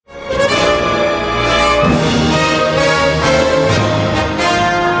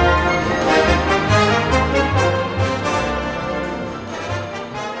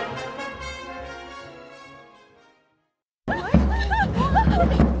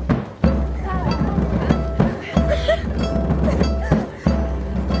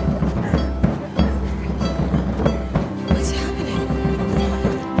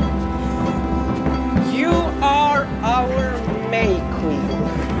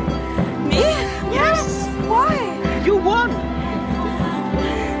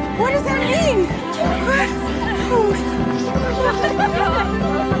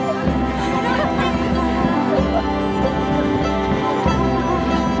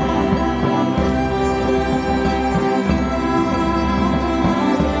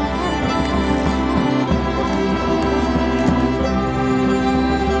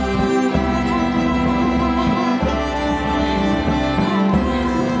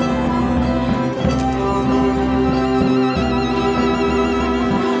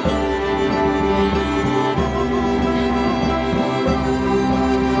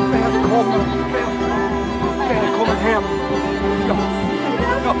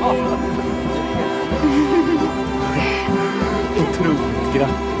Otroligt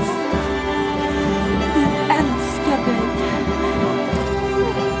grattis. Vi älskar dig.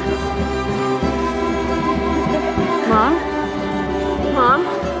 Mom? Mom?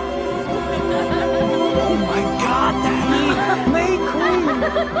 Oh my God, Daddy! May Queen!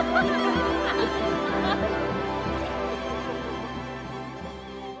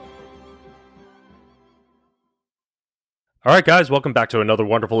 All right, guys, welcome back to another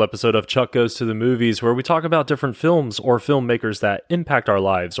wonderful episode of Chuck Goes to the Movies, where we talk about different films or filmmakers that impact our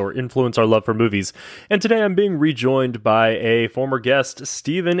lives or influence our love for movies. And today I'm being rejoined by a former guest,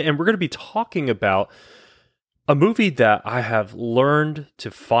 Steven, and we're going to be talking about a movie that I have learned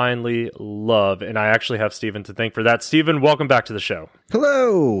to finally love, and I actually have Steven to thank for that. Steven, welcome back to the show.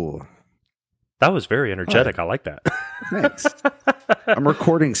 Hello. That was very energetic. I like that. Thanks. I'm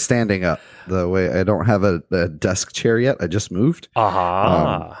recording standing up. The way I don't have a desk chair yet. I just moved.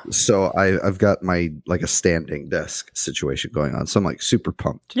 So I've got my like a standing desk situation going on. So I'm like super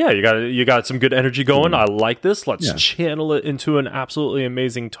pumped. Yeah, you got some good energy going. I like this. Let's channel it into an absolutely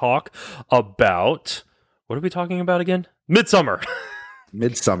amazing talk about, what are we talking about again? Midsommar.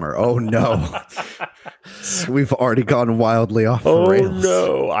 Midsummer. Oh no. We've already gone wildly off the rails.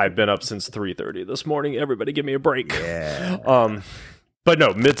 Oh no. I've been up since 3:30 this morning. Everybody give me a break. Yeah. But no,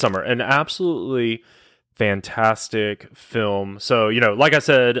 Midsommar, an absolutely fantastic film. So, like I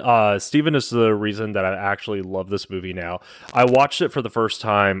said, Steven is the reason that I actually love this movie now. I watched it for the first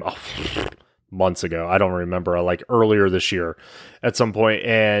time months ago. I don't remember, like earlier this year at some point.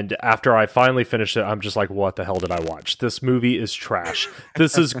 And after I finally finished it, I'm just like, what the hell did I watch? This movie is trash.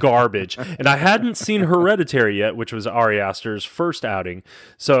 This is garbage. And I hadn't seen Hereditary yet, which was Ari Aster's first outing.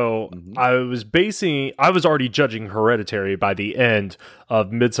 So I was already judging Hereditary by the end of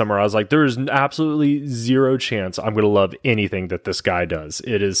Midsommar. I was like, there's absolutely zero chance I'm going to love anything that this guy does.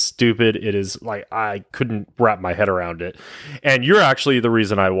 It is stupid. It is like, I couldn't wrap my head around it. And you're actually the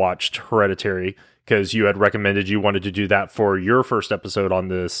reason I watched Hereditary, because you had recommended you wanted to do that for your first episode on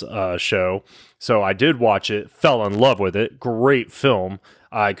this show. So I did watch it, fell in love with it. Great film.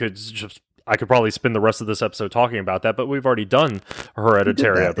 I could probably spend the rest of this episode talking about that, but we've already done a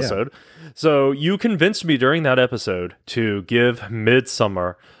Hereditary episode. Yeah. So you convinced me during that episode to give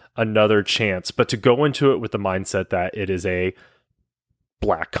Midsommar another chance, but to go into it with the mindset that it is a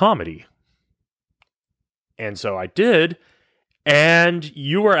black comedy. And so I did. And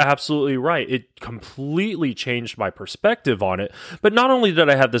you were absolutely right. It completely changed my perspective on it. But not only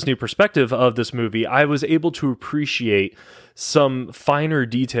did I have this new perspective of this movie, I was able to appreciate some finer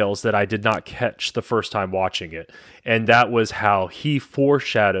details that I did not catch the first time watching it. And that was how he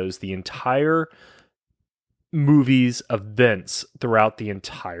foreshadows the entire movie's events throughout the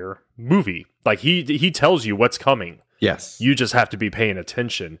entire movie. Like he tells you what's coming. Yes. You just have to be paying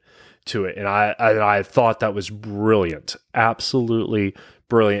attention to it. And I thought that was brilliant. Absolutely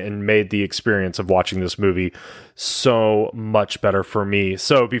brilliant, and made the experience of watching this movie so much better for me.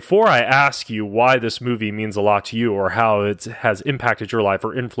 So before I ask you why this movie means a lot to you or how it has impacted your life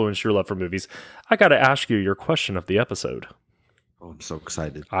or influenced your love for movies, I got to ask you your question of the episode. Oh, I'm so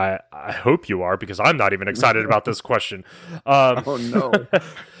excited. I hope you are, because I'm not even excited about this question. Oh no.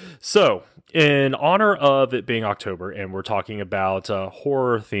 So, in honor of it being October and we're talking about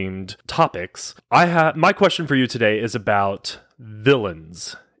horror-themed topics, my question for you today is about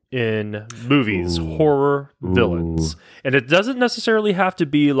villains in movies, horror villains. And it doesn't necessarily have to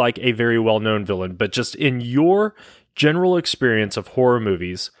be like a very well-known villain, but just in your general experience of horror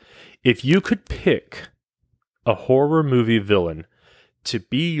movies, if you could pick a horror movie villain to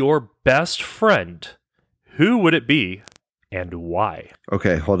be your best friend, who would it be? And why?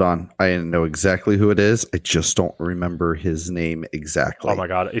 Okay, hold on. I know exactly who it is. I just don't remember his name exactly. Oh my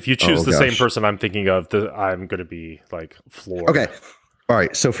God. If you choose the same person I'm thinking of, I'm going to be like floored. Okay. All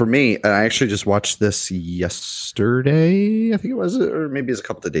right. So for me, I actually just watched this yesterday, I think it was, or maybe it's a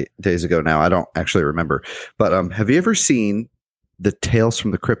couple of days ago now. I don't actually remember. But have you ever seen the Tales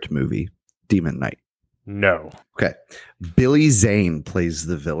from the Crypt movie, Demon Knight? No. Okay. Billy Zane plays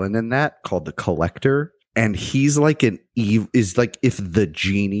the villain in that, called the Collector. and he's like is like if the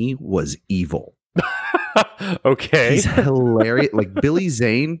genie was evil. Okay. He's hilarious. Like Billy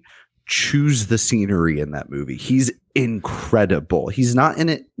Zane chews the scenery in that movie. He's incredible. He's not in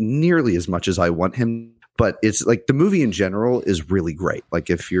it nearly as much as I want him, but it's like the movie in general is really great. Like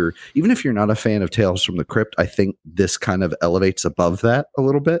even if you're not a fan of Tales from the Crypt, I think this kind of elevates above that a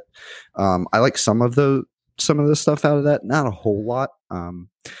little bit. I like some of the stuff out of that, not a whole lot. I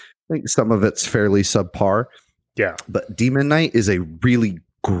think some of it's fairly subpar. Yeah. But Demon Knight is a really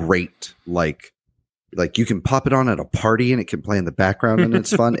great, like you can pop it on at a party and it can play in the background and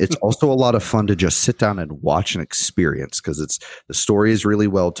it's fun. It's also a lot of fun to just sit down and watch and experience because the story is really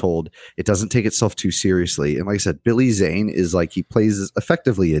well told. It doesn't take itself too seriously. And like I said, Billy Zane is like, he plays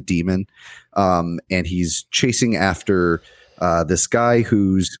effectively a demon, and he's chasing after this guy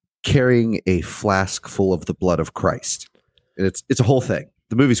who's carrying a flask full of the blood of Christ. And it's a whole thing.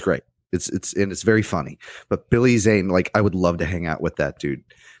 The movie's great. It's very funny. But Billy Zane, like I would love to hang out with that dude.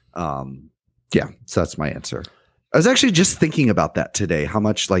 Yeah, so that's my answer. I was actually just thinking about that today, how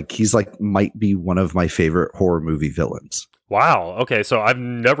much like he's like might be one of my favorite horror movie villains. Wow. Okay, so I've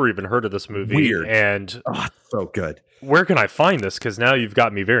never even heard of this movie. Weird. And Oh, it's so good. where can I find this? Because now you've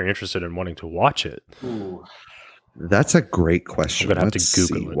got me very interested in wanting to watch it. Ooh. That's a great question. I'm gonna have Let's to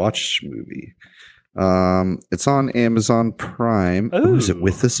Google see. it. Watch movie. It's on Amazon Prime. Ooh. Is it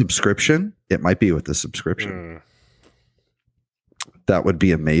with the subscription? It might be with the subscription. Mm. That would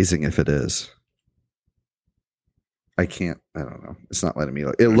be amazing if it is. I don't know. It's not letting me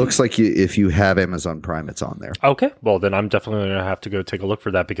look. It looks like if you have Amazon Prime, it's on there. Okay, well then I'm definitely going to have to go take a look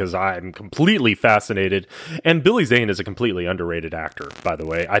for that because I'm completely fascinated. And Billy Zane is a completely underrated actor, by the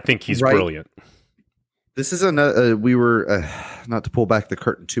way. I think he's Right. brilliant. This is we were, not to pull back the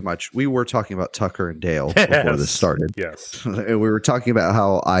curtain too much, we were talking about Tucker and Dale before this started. Yes. And we were talking about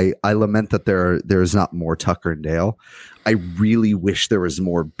how I lament that there is not more Tucker and Dale. I really wish there was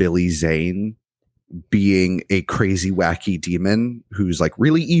more Billy Zane being a crazy, wacky demon who's like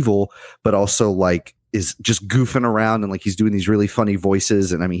really evil, but also like is just goofing around and like he's doing these really funny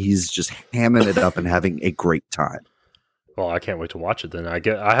voices. And I mean, he's just hamming it up and having a great time. Well, I can't wait to watch it then.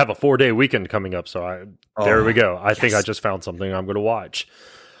 I have a 4-day weekend coming up, so there we go. I think I just found something I'm going to watch.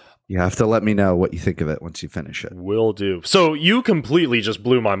 You have to let me know what you think of it once you finish it. Will do. So you completely just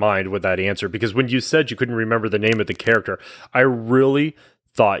blew my mind with that answer because when you said you couldn't remember the name of the character, I really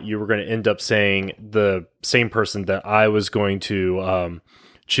thought you were going to end up saying the same person that I was going to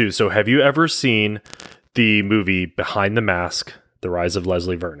choose. So have you ever seen the movie Behind the Mask, The Rise of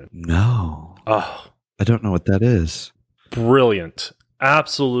Leslie Vernon? No. Oh, I don't know what that is. brilliant. I'll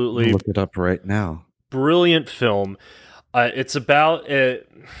Absolutely look it up right now. brilliant film. It's about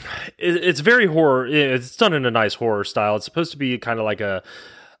it's very horror. It's done in a nice horror style. It's supposed to be kind of like a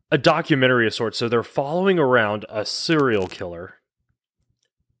documentary of sorts. So they're following around a serial killer,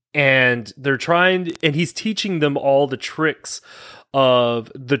 and he's teaching them all the tricks of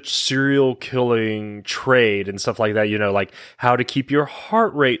the serial killing trade and stuff like that, you know, like how to keep your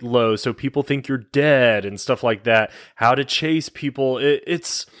heart rate low so people think you're dead and stuff like that, how to chase people.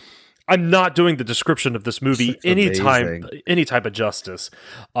 I'm not doing the description of this movie any type of justice.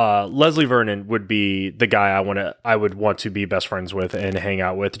 Leslie Vernon would be the guy I would want to be best friends with and hang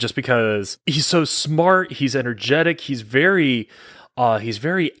out with, just because he's so smart, he's energetic, he's very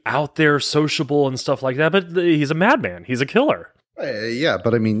out there, sociable and stuff like that. But he's a madman. He's a killer. Yeah,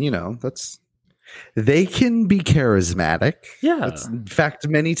 but I mean, you know, they can be charismatic. Yeah. In fact,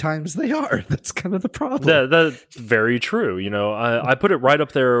 many times they are. That's kind of the problem. That's very true. You know, I put it right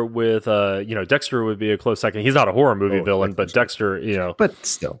up there with, Dexter would be a close second. He's not a horror movie villain, but Dexter, you know, but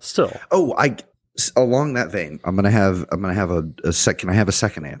still. Oh, along that vein, I'm gonna have a second. Can I have a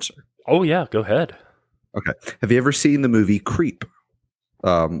second answer? Oh yeah, go ahead. Okay. Have you ever seen the movie Creep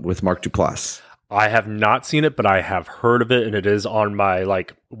with Mark Duplass? I have not seen it, but I have heard of it, and it is on my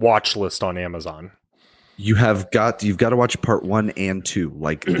watch list on Amazon. You've got to watch part 1 and 2.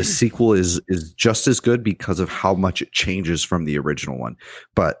 Like the sequel is just as good because of how much it changes from the original one.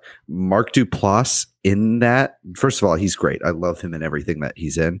 But Mark Duplass in that, first of all, he's great. I love him in everything that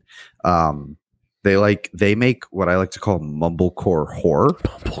he's in. They make what I like to call mumblecore horror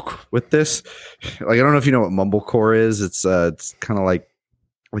with this. Like, I don't know if you know what mumblecore is. It's kind of like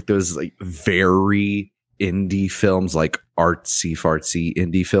those very indie films, like artsy fartsy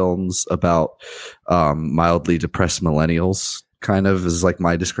indie films about mildly depressed millennials, kind of is like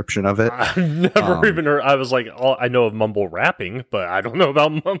my description of it. I've never even heard. I was like, I know of mumble rapping, but I don't know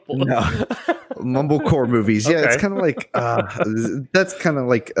about mumble. No. Mumblecore movies. Yeah, Okay. it's kind of like that's kind of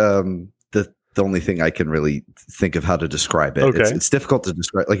like the only thing I can really think of how to describe it. Okay. It's difficult to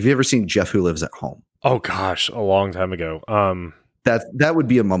describe. Like, have you ever seen Jeff Who Lives at Home? Oh gosh, a long time ago. That would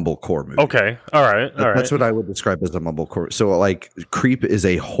be a mumblecore movie. Okay, all right. That's what I would describe as a mumblecore. So like Creep is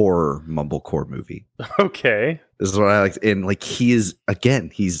a horror mumblecore movie. Okay. This is what I like. And like he is,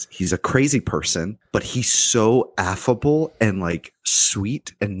 again, he's a crazy person, but he's so affable and like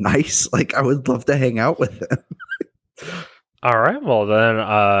sweet and nice. Like I would love to hang out with him. All right. Well, then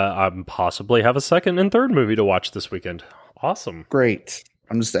I'm possibly have a second and third movie to watch this weekend. Awesome. Great.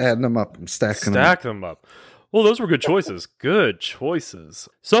 I'm just adding them up. I'm stacking them up. Well, those were good choices. Good choices.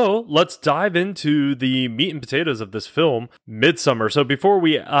 So let's dive into the meat and potatoes of this film, Midsommar. So before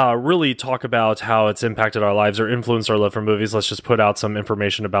we really talk about how it's impacted our lives or influenced our love for movies, let's just put out some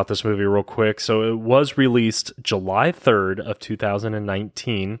information about this movie real quick. So it was released July 3rd of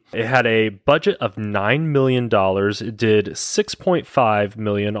 2019. It had a budget of $9 million. It did $6.5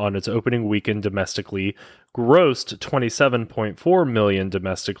 million on its opening weekend domestically, grossed $27.4 million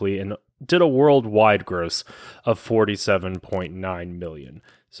domestically, and did a worldwide gross of $47.9 million.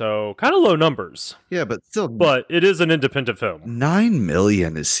 So kind of low numbers. Yeah, but still. But it is an independent film. $9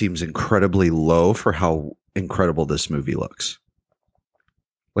 million seems incredibly low for how incredible this movie looks.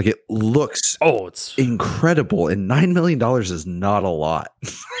 Like it looks it's incredible, and $9 million is not a lot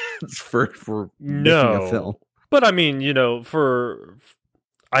for making a film. But I mean,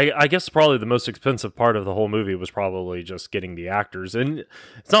 I guess probably the most expensive part of the whole movie was probably just getting the actors, and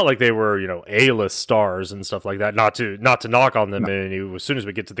it's not like they were A-list stars and stuff like that. Not to knock on them. And as soon as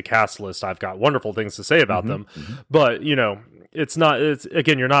we get to the cast list, I've got wonderful things to say about them. Mm-hmm. But it's not. It's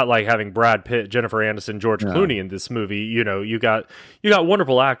again, you're not like having Brad Pitt, Jennifer Aniston, George Clooney in this movie. You got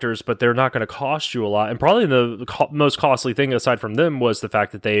wonderful actors, but they're not going to cost you a lot. And probably the most costly thing aside from them was the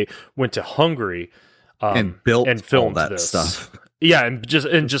fact that they went to Hungary and built and filmed all that this stuff. Yeah, and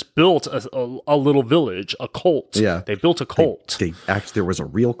just built a little village, a cult. Yeah, they built a cult. They actually, there was a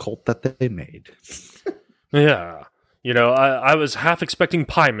real cult that they made. Yeah, I was half expecting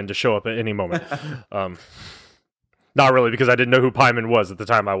Pyman to show up at any moment. Not really, because I didn't know who Pyman was at the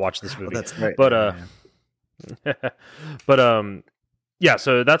time I watched this movie. Oh, that's right. But yeah,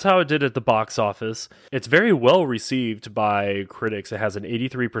 so that's how it did at the box office. It's very well received by critics. It has an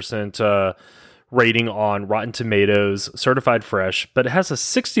 83% rating on Rotten Tomatoes, certified fresh, but it has a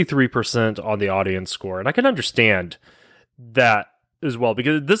 63% on the audience score. And I can understand that as well,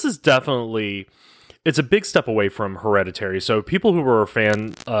 because this is definitely, it's a big step away from Hereditary. So people who were a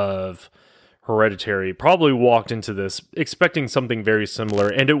fan of Hereditary probably walked into this expecting something very similar,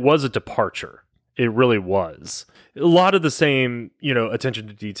 and it was a departure. It really was. A lot of the same, attention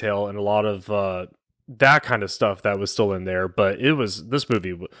to detail and a lot of that kind of stuff that was still in there, but this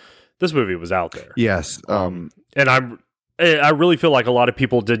movie was out there. Yes. And I really feel like a lot of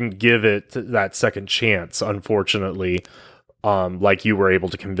people didn't give it that second chance, unfortunately, like you were able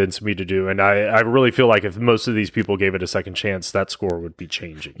to convince me to do. And I really feel like if most of these people gave it a second chance, that score would be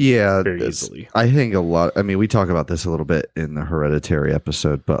changing. Yeah, very easily. I think we talk about this a little bit in the Hereditary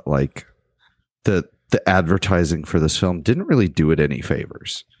episode, but like the advertising for this film didn't really do it any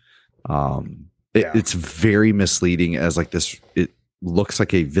favors. It's very misleading as like this, it looks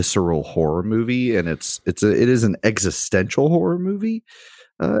like a visceral horror movie, and it is an existential horror movie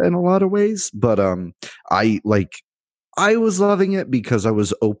in a lot of ways. But I was loving it because I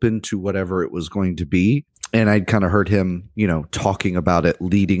was open to whatever it was going to be, and I'd kind of heard him, talking about it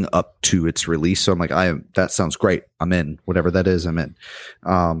leading up to its release. So I'm like, that sounds great. I'm in. Whatever that is, I'm in.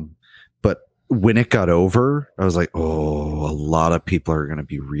 But when it got over, I was like, oh, a lot of people are going to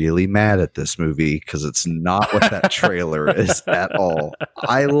be really mad at this movie because it's not what that trailer is at all.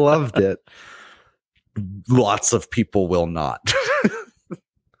 I loved it. Lots of people will not.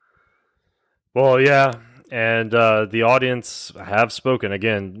 Well, yeah. And the audience have spoken.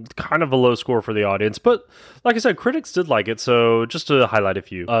 Again, kind of a low score for the audience. But like I said, critics did like it. So just to highlight a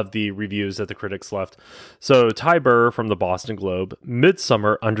few of the reviews that the critics left. So Ty Burr from the Boston Globe,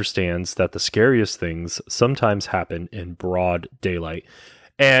 Midsommar understands that the scariest things sometimes happen in broad daylight.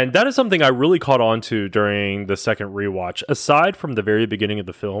 And that is something I really caught on to during the second rewatch. Aside from the very beginning of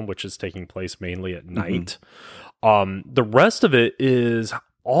the film, which is taking place mainly at night, the rest of it is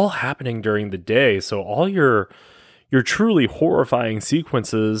all happening during the day. So all your truly horrifying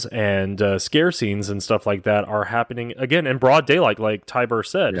sequences and scare scenes and stuff like that are happening again in broad daylight, like Ty Burr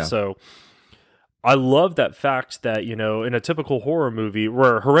said. Yeah. So I love that fact that, in a typical horror movie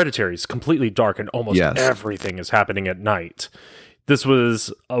where Hereditary is completely dark and almost everything is happening at night, this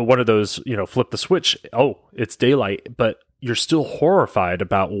was one of those, flip the switch. Oh, it's daylight, but you're still horrified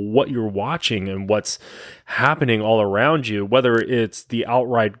about what you're watching and what's happening all around you, whether it's the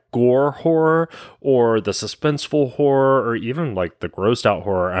outright gore horror or the suspenseful horror or even like the grossed out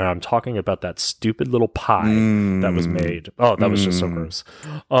horror. And I'm talking about that stupid little pie that was made. Oh, that was just so gross.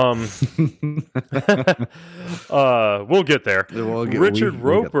 We'll get there. Richard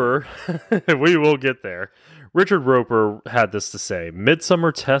Roper, we will get there. Richard Roper had this to say: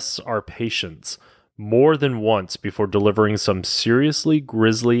 Midsommar tests our patience more than once before delivering some seriously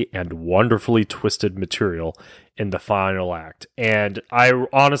grisly and wonderfully twisted material in the final act. And I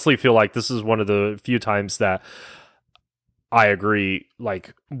honestly feel like this is one of the few times that I agree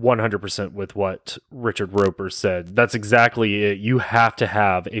like 100% with what Richard Roper said. That's exactly it. You have to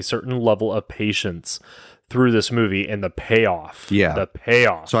have a certain level of patience through this movie and the payoff. Yeah. The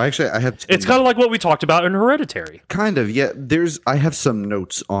payoff. So I have... It's kind of like what we talked about in Hereditary. Kind of, yeah. I have some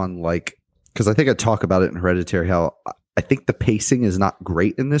notes on like, because I think I talk about it in Hereditary, how I think the pacing is not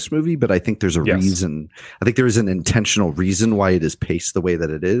great in this movie, but I think there's a reason. I think there is an intentional reason why it is paced the way that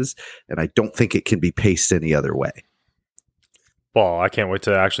it is, and I don't think it can be paced any other way. Well, I can't wait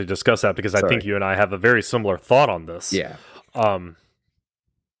to actually discuss that because I think you and I have a very similar thought on this. Yeah.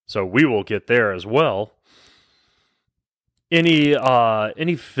 So we will get there as well. Any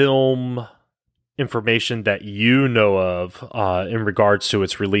film information that you know of in regards to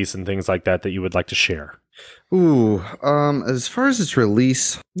its release and things like that you would like to share? Ooh, as far as its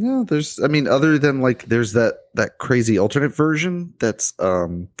release, no, other than like there's that crazy alternate version that's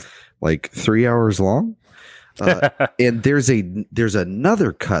like 3 hours long. And there's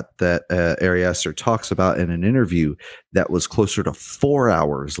another cut that Ari Aster talks about in an interview that was closer to 4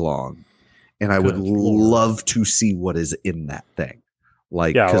 hours long. And I would love to see what is in that thing.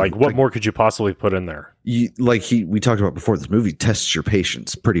 Like, yeah, like what more could you possibly put in there? We talked about before, this movie tests your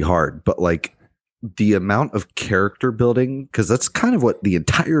patience pretty hard, but like the amount of character building, because that's kind of what the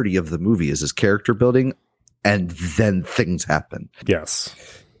entirety of the movie is character building, and then things happen. Yes.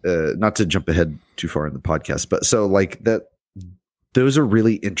 Not to jump ahead too far in the podcast, but so like that, those are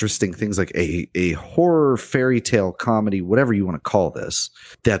really interesting things, like a horror fairy tale comedy, whatever you want to call this,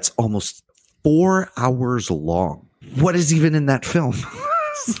 that's almost 4 hours long. What is even in that film?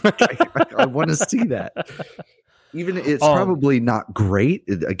 I want to see that. Even it's probably not great.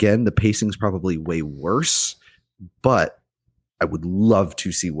 Again, the pacing's probably way worse, but I would love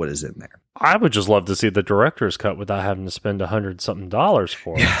to see what is in there. I would just love to see the director's cut without having to spend $100-something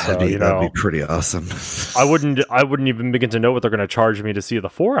for it. So, that'd be pretty awesome. I wouldn't even begin to know what they're going to charge me to see the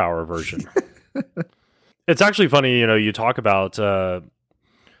 4-hour version. It's actually funny, you talk about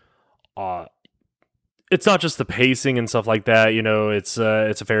it's not just the pacing and stuff like that. It's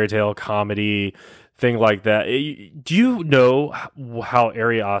a fairy tale comedy thing like that. Do you know how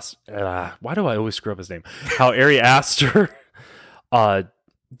Ari Aster? Why do I always screw up his name? How Ari Aster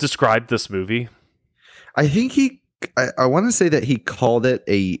described this movie? I think I want to say that he called it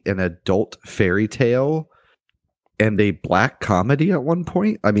an adult fairy tale and a black comedy at one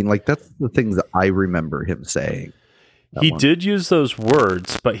point. I mean, like that's the things that I remember him saying. He did use those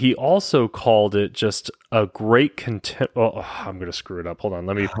words, but he also called it just a great I'm going to screw it up. Hold on.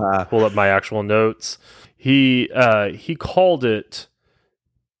 Let me pull up my actual notes. He called it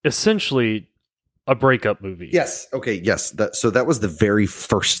essentially a breakup movie. Yes. Okay. Yes. So that was the very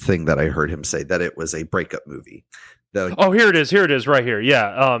first thing that I heard him say, that it was a breakup movie. Here it is. Here it is right here.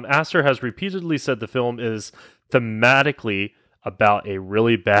 Yeah. Aster has repeatedly said the film is thematically about a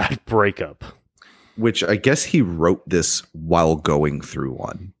really bad breakup. Which I guess he wrote this while going through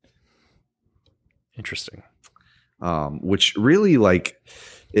one. Interesting. Which really, like,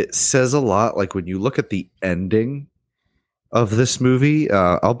 it says a lot. Like, when you look at the ending of this movie,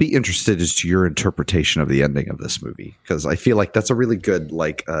 I'll be interested as to your interpretation of the ending of this movie, because I feel like that's a really good,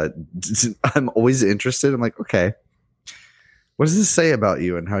 like, I'm always interested. I'm like, okay, what does this say about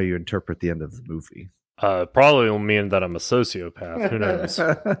you and how you interpret the end of the movie? Probably will mean that I'm a sociopath. Who knows?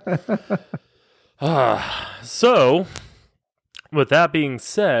 So, with that being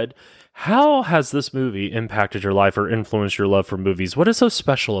said, how has this movie impacted your life or influenced your love for movies? What is so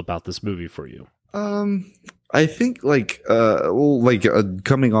special about this movie for you? I think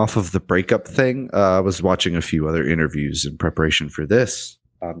coming off of the breakup thing, I was watching a few other interviews in preparation for this,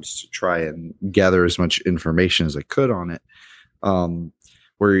 just to try and gather as much information as I could on it.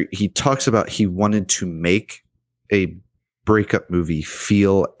 Where he talks about he wanted to make a breakup movie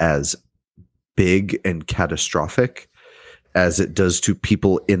feel as big and catastrophic as it does to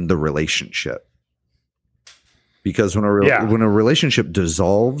people in the relationship, because when a relationship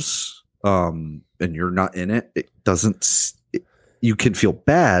dissolves, and you're not in it, it doesn't you can feel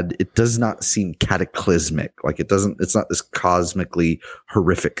bad, it does not seem cataclysmic. Like it's not this cosmically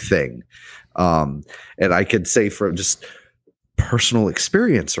horrific thing. And I could say from just personal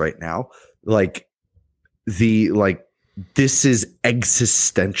experience right now, like this is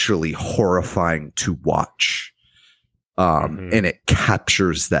existentially horrifying to watch. And it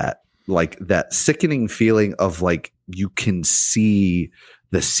captures that, like that sickening feeling of like, you can see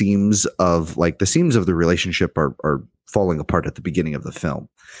the seams of the relationship are falling apart at the beginning of the film.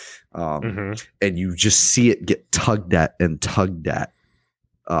 And you just see it get tugged at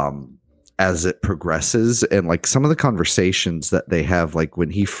as it progresses. And like some of the conversations that they have, like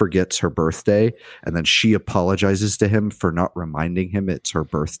when he forgets her birthday and then she apologizes to him for not reminding him it's her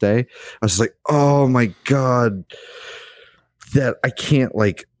birthday. I was like, oh my God, that I can't,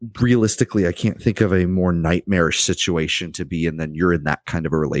 like, realistically, I can't think of a more nightmarish situation to be in than you're in that kind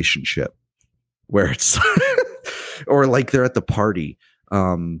of a relationship where it's or like they're at the party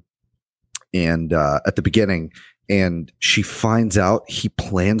and at the beginning, and she finds out he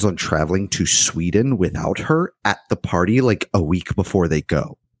plans on traveling to Sweden without her at the party like a week before they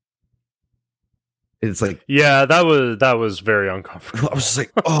go. It's like, yeah, that was very uncomfortable. I was just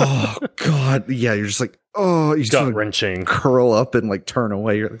like, oh God, yeah. You're just like, oh, you gut wrenching, curl up and like turn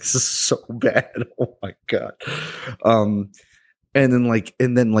away. You're like, this is so bad. Oh my God. And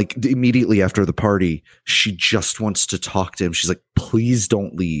then immediately after the party, she just wants to talk to him. She's like, please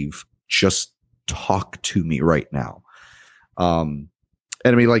don't leave. Just talk to me right now. And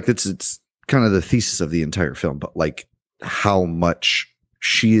I mean, like, it's kind of the thesis of the entire film, but like how much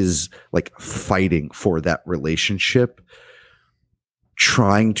she is like fighting for that relationship,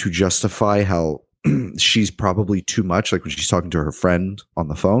 trying to justify how she's probably too much. Like when she's talking to her friend on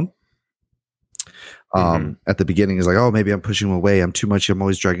the phone, at the beginning is like, oh, maybe I'm pushing him away. I'm too much. I'm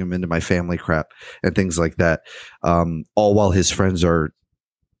always dragging him into my family crap and things like that. All while his friends are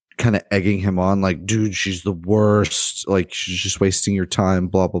kind of egging him on, like, dude, she's the worst. Like, she's just wasting your time,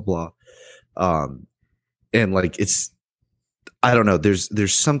 blah, blah, blah. And like, I don't know.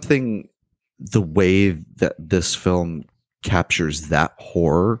 There's something, the way that this film captures that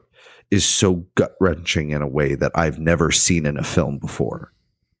horror is so gut wrenching in a way that I've never seen in a film before.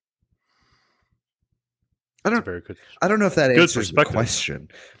 I don't know if that answers the question,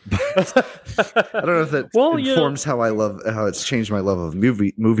 but I don't know if that informs how it's changed my love of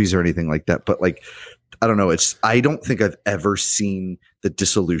movies or anything like that. But like, I don't know. I don't think I've ever seen the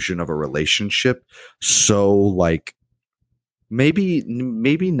disillusion of a relationship so like, maybe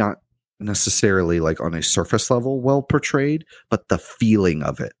not necessarily like on a surface level well portrayed, but the feeling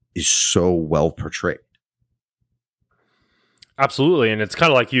of it is so well portrayed. Absolutely, and it's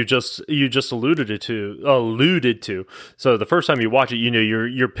kind of like you just alluded to. So the first time you watch it, you know,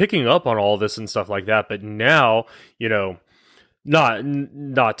 you're picking up on all this and stuff like that. But now, you know,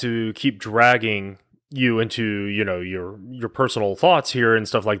 not to keep dragging you into, you know, your personal thoughts here and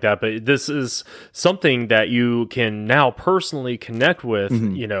stuff like that, but this is something that you can now personally connect with,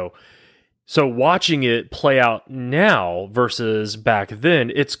 you know. So watching it play out now versus back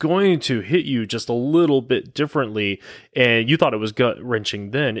then, it's going to hit you just a little bit differently. And you thought it was gut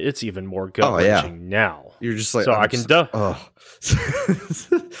wrenching then; it's even more gut wrenching now. You're just like, so I can.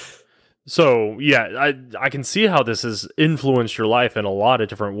 So yeah, I can see how this has influenced your life in a lot of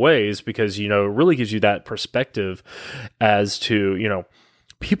different ways, because, you know, it really gives you that perspective as to, you know,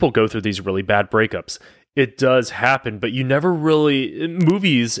 people go through these really bad breakups. It does happen, but you never really,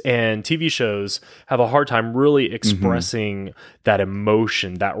 movies and TV shows have a hard time really expressing that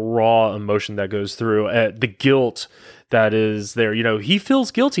emotion, that raw emotion that goes through, the guilt that is there. You know, he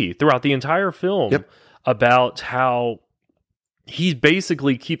feels guilty throughout the entire film about how he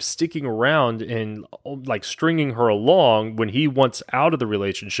basically keeps sticking around and like stringing her along when he wants out of the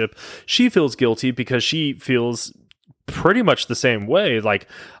relationship. She feels guilty because she feels pretty much the same way. Like,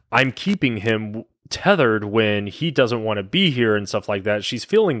 I'm keeping him tethered when he doesn't want to be here and stuff like that. She's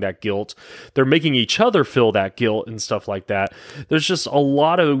feeling that guilt. They're making each other feel that guilt and stuff like that. There's just a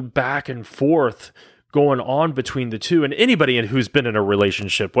lot of back and forth going on between the two, and anybody who's been in a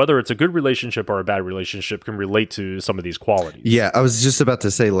relationship, whether it's a good relationship or a bad relationship, can relate to some of these qualities. Yeah, I was just about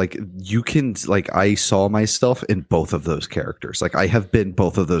to say, like, you can, like, I saw myself in both of those characters. Like, I have been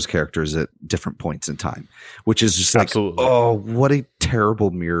both of those characters at different points in time, which is just like, oh, what a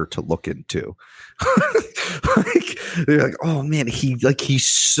terrible mirror to look into. Like, they're like, oh man, he's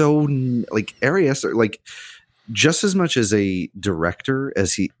so like Arias, or like, just as much as a director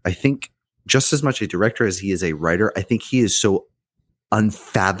as he, I think, just as much a director as he is a writer, I think he is so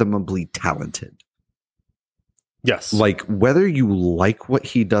unfathomably talented. Yes. Like whether you like what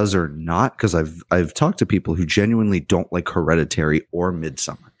he does or not, because I've talked to people who genuinely don't like Hereditary or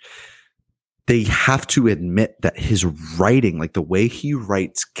Midsummer. They have to admit that his writing, like the way he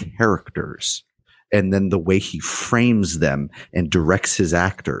writes characters and then the way he frames them and directs his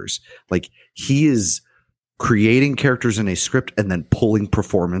actors, like he is creating characters in a script and then pulling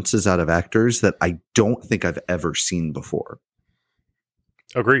performances out of actors that I don't think I've ever seen before.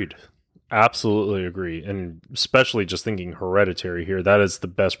 Agreed. Absolutely agree. And especially just thinking Hereditary here, that is the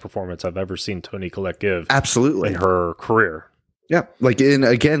best performance I've ever seen Toni Collette give. Absolutely. In her career. Yeah. Like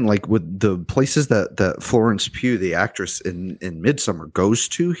like with the places that Florence Pugh, the actress in Midsummer, goes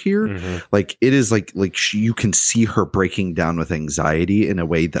to here, like it is like you can see her breaking down with anxiety in a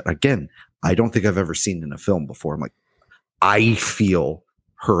way that, again, I don't think I've ever seen in a film before. I'm like, I feel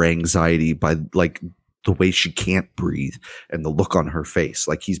her anxiety by like the way she can't breathe and the look on her face.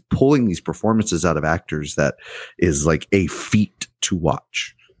 Like he's pulling these performances out of actors that is like a feat to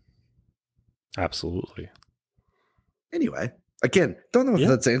watch. Absolutely. Anyway, again, don't know if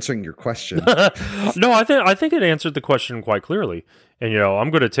that's answering your question. No, I think it answered the question quite clearly. And,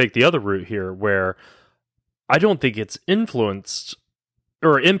 I'm going to take the other route here where I don't think it's influenced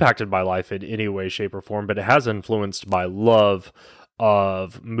or impacted my life in any way, shape, or form, but it has influenced my love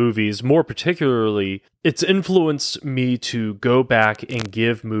of movies. More particularly, it's influenced me to go back and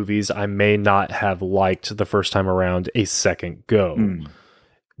give movies I may not have liked the first time around a second go.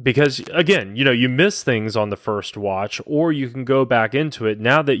 Because, again, you miss things on the first watch, or you can go back into it.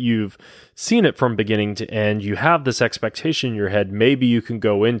 Now that you've seen it from beginning to end, you have this expectation in your head. Maybe you can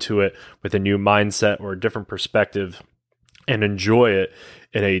go into it with a new mindset or a different perspective and enjoy it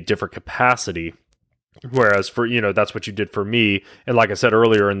in a different capacity. Whereas for, that's what you did for me. And like I said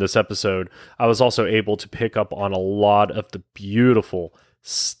earlier in this episode, I was also able to pick up on a lot of the beautiful,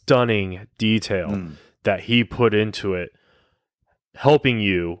 stunning detail that he put into it, helping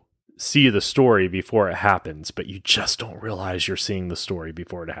you see the story before it happens, but you just don't realize you're seeing the story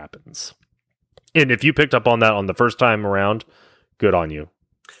before it happens. And if you picked up on that on the first time around, good on you.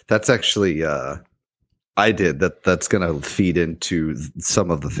 That's actually, I did. That's going to feed into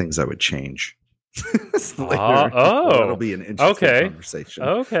some of the things I would change. That'll be an interesting conversation.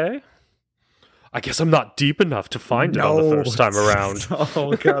 Okay. I guess I'm not deep enough to find it on the first time around.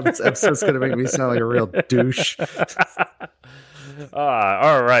 Oh, God, this episode's going to make me sound like a real douche.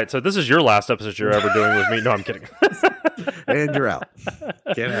 All right. So this is your last episode you're ever doing with me. No, I'm kidding. And you're out.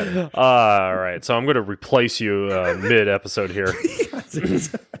 Get at it. All right. So I'm going to replace you mid-episode here.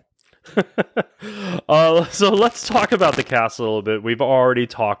 So let's talk about the cast a little bit. We've already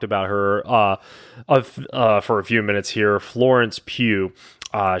talked about her for a few minutes here. Florence Pugh.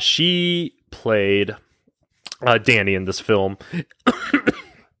 She played Danny in this film.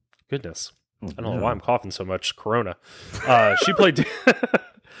 Goodness. I don't know why I'm coughing so much. Corona. She played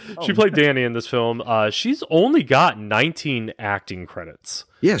played Danny in this film. She's only got 19 acting credits.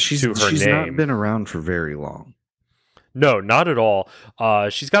 Yeah, she's not been around for very long. No, not at all.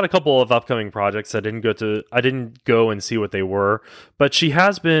 She's got a couple of upcoming projects. I didn't go and see what they were, but she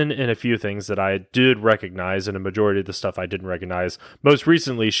has been in a few things that I did recognize, and a majority of the stuff I didn't recognize. Most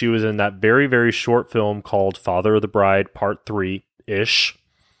recently, she was in that very, very short film called Father of the Bride Part 3-ish.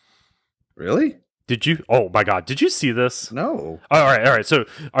 Really? Did you? Oh my God! Did you see this? No. All right. So,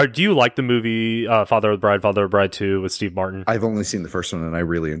 do you like the movie Father of the Bride 2 with Steve Martin? I've only seen the first one, and I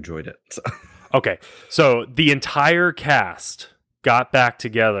really enjoyed it. So. Okay, so the entire cast got back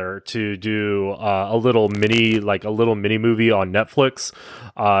together to do a little mini movie on Netflix.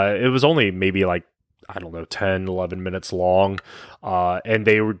 It was only maybe 10, 11 minutes long. And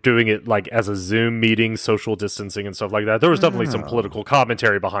they were doing it as a Zoom meeting, social distancing and stuff like that. There was definitely some political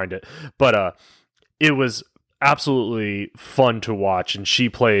commentary behind it, but it was absolutely fun to watch. And she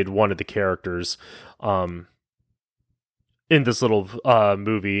played one of the characters in this little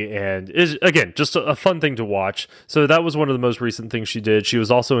movie, and is, again, just a fun thing to watch. So that was one of the most recent things she did. She was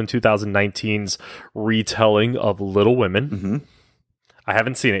also in 2019's retelling of Little Women. I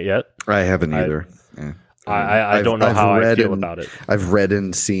haven't seen it yet. I haven't either. I don't know how I feel about it. I've read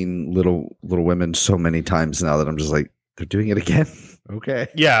and seen Little Women so many times now that I'm just like, they're doing it again? Okay.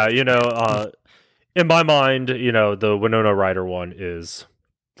 Yeah, in my mind, the Winona Ryder one is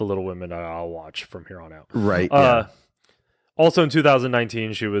the Little Women I'll watch from here on out. Right, yeah. Also in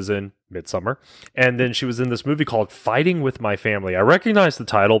 2019, she was in Midsummer, and then she was in this movie called Fighting with My Family. I recognize the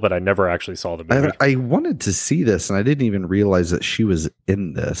title, but I never actually saw the movie. I wanted to see this, and I didn't even realize that she was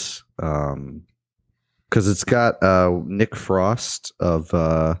in this, because it's got Nick Frost of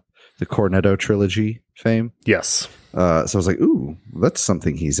the Cornetto trilogy fame. Yes. So I was like, ooh, that's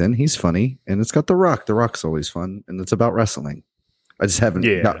something he's in. He's funny. And it's got The Rock. The Rock's always fun. And it's about wrestling. I just haven't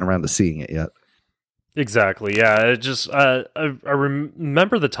gotten around to seeing it yet. Exactly. Yeah. It just, I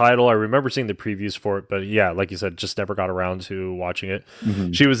remember the title. I remember seeing the previews for it. But yeah, like you said, just never got around to watching it.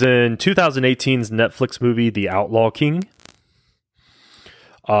 Mm-hmm. She was in 2018's Netflix movie, The Outlaw King.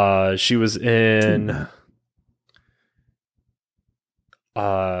 She was in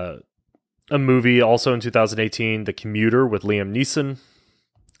a movie also in 2018, The Commuter with Liam Neeson,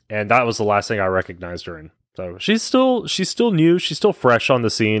 and that was the last thing I recognized her in. So she's still new, she's still fresh on the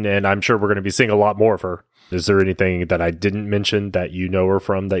scene, and I'm sure we're going to be seeing a lot more of her. Is there anything that I didn't mention that you know her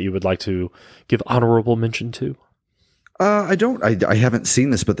from that you would like to give honorable mention to? I don't. I haven't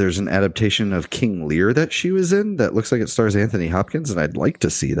seen this, but there's an adaptation of King Lear that she was in that looks like it stars Anthony Hopkins, and I'd like to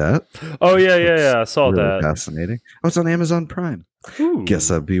see that. Oh yeah. I saw really that. Fascinating. Oh, it's on Amazon Prime. Ooh.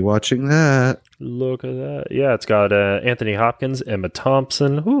 Guess I'll be watching that. Look at that. Yeah, it's got Anthony Hopkins, Emma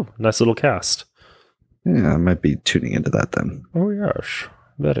Thompson. Ooh, nice little cast. Yeah, I might be tuning into that then. Oh yes,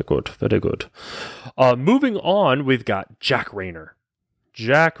 very good, very good. Moving on, we've got Jack Rayner.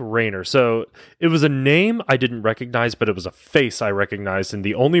 Jack Rayner. So it was a name I didn't recognize, but it was a face I recognized, and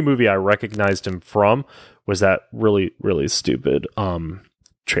the only movie I recognized him from was that really, really stupid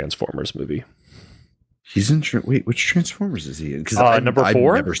Transformers movie. He's in. Wait, which Transformers is he in? Because number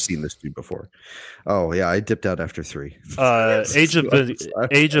 4. I've never seen this dude before. Oh yeah, I dipped out after 3.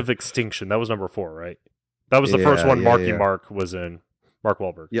 Age of Extinction. That was number 4, right? That was the first one. Mark was in. Mark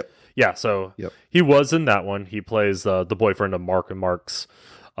Wahlberg. Yep. Yeah, so he was in that one. He plays the boyfriend of Mark and Mark's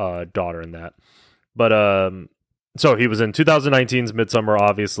daughter in that. But so he was in 2019's Midsommar,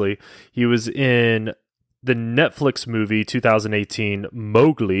 obviously. He was in the Netflix movie 2018,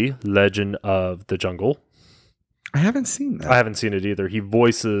 Mowgli, Legend of the Jungle. I haven't seen that. I haven't seen it either. He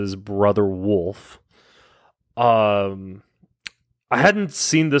voices Brother Wolf. I hadn't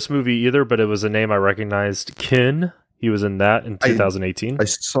seen this movie either, but it was a name I recognized. Kin. He was in that in 2018. I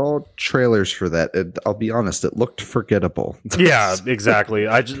saw trailers for that. I'll be honest, it looked forgettable. Yeah, exactly.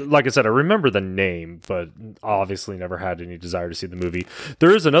 Like I said, I remember the name, but obviously never had any desire to see the movie.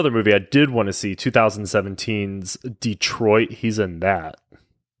 There is another movie I did want to see, 2017's Detroit. He's in that.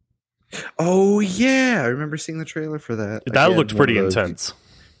 Oh, yeah. I remember seeing the trailer for that. That looked pretty intense.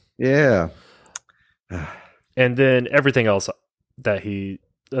 Yeah. And then everything else that he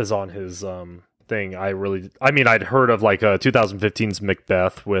is on his thing, I'd heard of like 2015's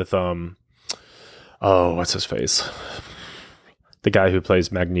Macbeth with what's his face, the guy who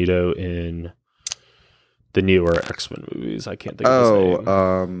plays Magneto in the newer X-Men movies. I can't think of his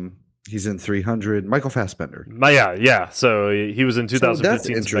name. He's in 300. Michael Fassbender. Yeah. So he was in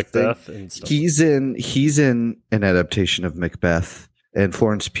 2015's Macbeth and stuff. He's in an adaptation of Macbeth, and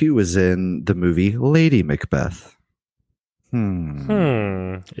Florence Pugh was in the movie Lady Macbeth.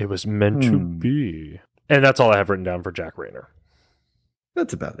 It was meant to be. And that's all I have written down for Jack Rayner.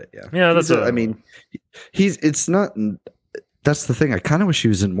 That's about it, yeah. Yeah, that's it's not... That's the thing. I kind of wish he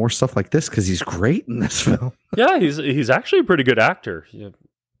was in more stuff like this because he's great in this film. Yeah, he's actually a pretty good actor. You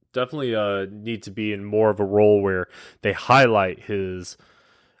definitely need to be in more of a role where they highlight his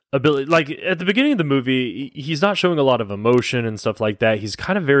ability. Like at the beginning of the movie, he's not showing a lot of emotion and stuff like that. He's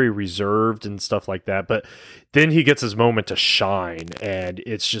kind of very reserved and stuff like that. But then he gets his moment to shine, and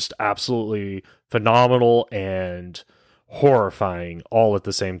it's just absolutely phenomenal and horrifying all at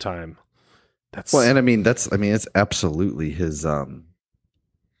the same time. It's absolutely his.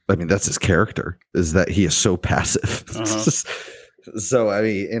 That's his character. Is that he is so passive. So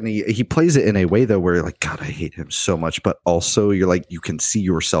he plays it in a way though where you're like, God, I hate him so much, but also you're like, you can see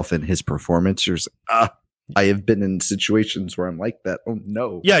yourself in his performance. You're just, I have been in situations where I'm like that. Oh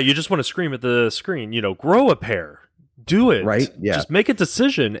no. Yeah, you just want to scream at the screen. Grow a pair, do it. Right. Yeah. Just make a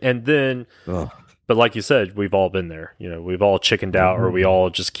decision, and then. Ugh. But like you said, we've all been there. We've all chickened out, or we all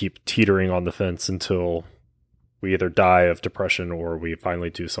just keep teetering on the fence until we either die of depression or we finally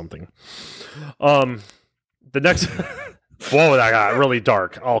do something. The next. Whoa, that got really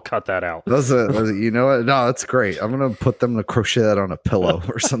dark. I'll cut that out. You know what? No, that's great. I'm going to put them to crochet that on a pillow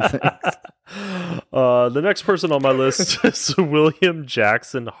or something. The next person on my list is William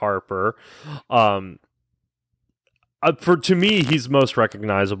Jackson Harper. To me, he's most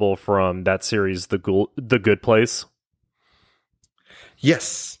recognizable from that series, The Good Place.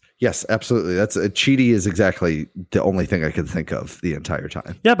 Yes, absolutely. That's Chidi is exactly the only thing I could think of the entire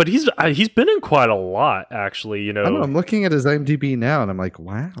time. Yeah, but he's been in quite a lot, actually. I'm looking at his IMDb now, and I'm like,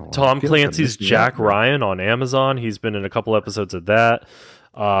 wow. Tom Clancy's Jack Ryan on Amazon. He's been in a couple episodes of that.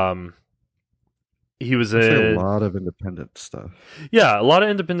 He was I'd say in a lot of independent stuff. yeah, a lot of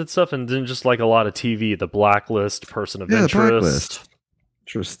independent stuff, and then just like a lot of TV. The Blacklist, Person of Yeah, The Interest. Blacklist.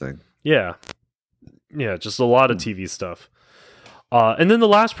 Interesting. Yeah, just a lot of TV stuff. And then the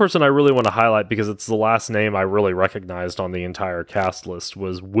last person I really want to highlight, because it's the last name I really recognized on the entire cast list,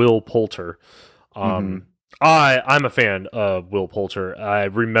 was Will Poulter. I'm a fan of Will Poulter. I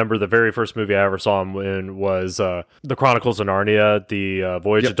remember the very first movie I ever saw him in was The Chronicles of Narnia, The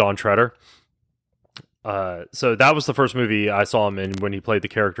Voyage of Dawn Treader. So that was the first movie I saw him in when he played the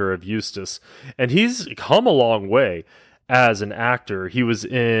character of Eustace. And he's come a long way as an actor. He was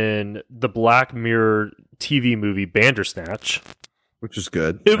in the Black Mirror TV movie Bandersnatch. Which is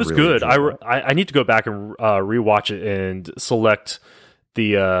good. It was really good. enjoyed it. I need to go back and rewatch it and select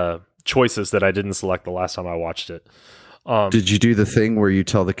the choices that I didn't select the last time I watched it. Did you do the thing where you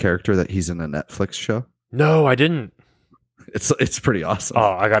tell the character that he's in a Netflix show? No, I didn't. It's pretty awesome.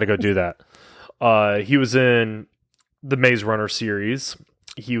 Oh, I got to go do that. He was in the Maze Runner series.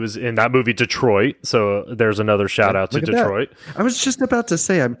 He was in that movie Detroit. So there's another shout out to Look at that. Detroit. I was just about to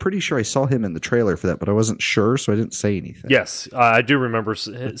say, I'm pretty sure I saw him in the trailer for that, but I wasn't sure, so I didn't say anything. Yes, I do remember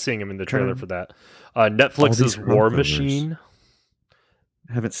seeing him in the trailer for that. Netflix's these War crossovers. Machine,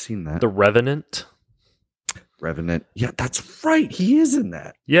 I haven't seen that. The Revenant. Revenant. Yeah, that's right. He is in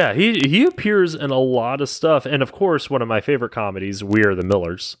that. Yeah, he appears in a lot of stuff. And of course, one of my favorite comedies, We Are the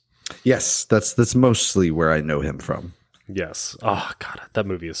Millers. Yes, that's mostly where I know him from. Yes. Oh, God, that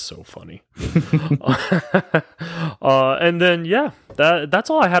movie is so funny. And then, that's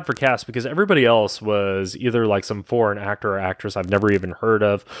all I had for cast, because everybody else was either like some foreign actor or actress I've never even heard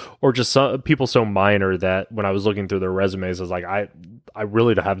of, or just some people so minor that when I was looking through their resumes, I was like, I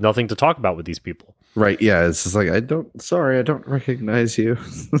really have nothing to talk about with these people. Right. Yeah. It's just like, I don't recognize you.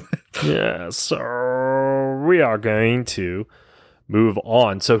 Yeah. So we are going to move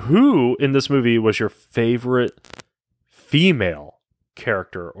on. So who in this movie was your favorite female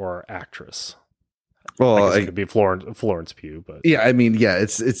character or actress? Well, I guess it could be Florence Pugh, but yeah, I mean, yeah,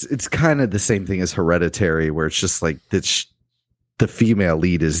 it's kind of the same thing as Hereditary, where it's just like the female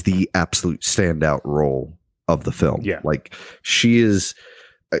lead is the absolute standout role of the film. Yeah. Like she is,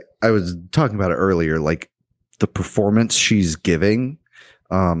 I was talking about it earlier, like the performance she's giving,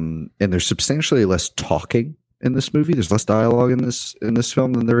 and there's substantially less talking in this movie. There's less dialogue in this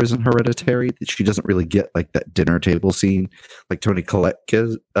film than there is in Hereditary. She doesn't really get like that dinner table scene like Toni Collette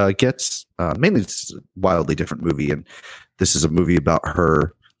gets. Mainly it's a wildly different movie, and this is a movie about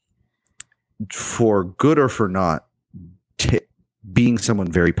her, for good or for not, being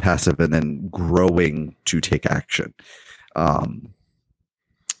someone very passive and then growing to take action. And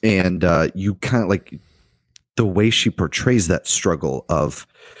you kind of like the way she portrays that struggle of,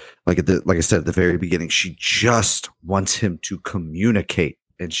 like I said at the very beginning, she just wants him to communicate,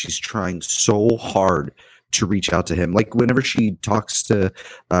 and she's trying so hard to reach out to him. Like whenever she talks to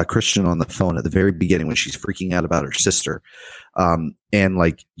Christian on the phone at the very beginning, when she's freaking out about her sister, and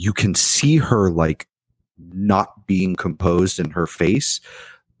like you can see her like not being composed in her face,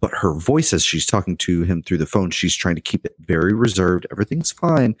 but her voice as she's talking to him through the phone, she's trying to keep it very reserved. Everything's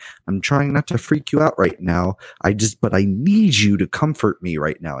fine. I'm trying not to freak you out right now. But I need you to comfort me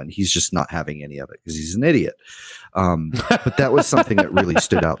right now. And he's just not having any of it because he's an idiot. But that was something that really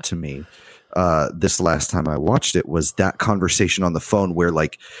stood out to me. This last time I watched it was that conversation on the phone where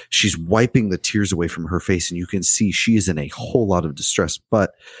like she's wiping the tears away from her face, and you can see she is in a whole lot of distress,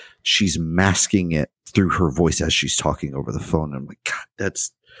 but she's masking it through her voice as she's talking over the phone. And I'm like, God,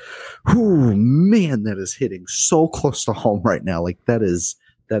 oh man, that is hitting so close to home right now. Like that is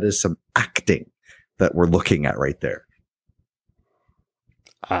some acting that we're looking at right there.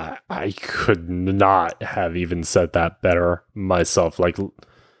 I could not have even said that better myself. Like,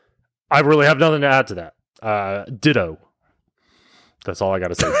 I really have nothing to add to that. Ditto. That's all I got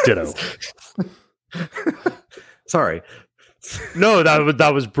to say. Ditto. Sorry. No,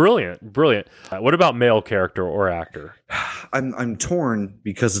 that was brilliant. Brilliant. What about male character or actor? I'm torn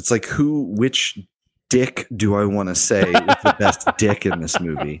because it's like which dick do I want to say is the best dick in this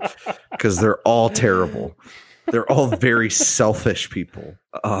movie? Because they're all terrible. They're all very selfish people.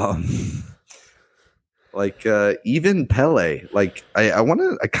 Like even Pele. Like I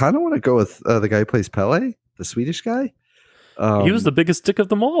kind of want to go with the guy who plays Pele, the Swedish guy. He was the biggest dick of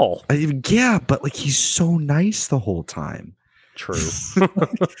them all. Yeah, but like he's so nice the whole time. True.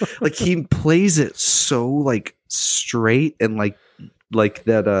 Like he plays it so like straight, and like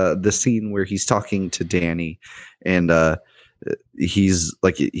that the scene where he's talking to Danny, and he's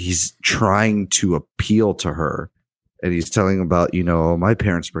trying to appeal to her, and he's telling about, my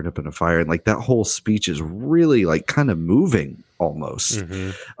parents burned up in a fire, and like that whole speech is really like kind of moving almost.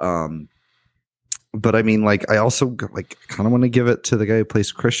 Mm-hmm. but I mean, like, I also like kind of want to give it to the guy who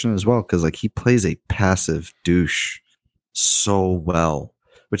plays Christian as well, because like he plays a passive douche so well,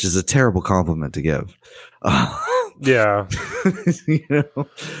 which is a terrible compliment to give. Yeah. You know,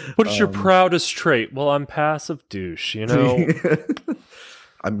 What is your proudest trait? Well, I'm passive douche, you know.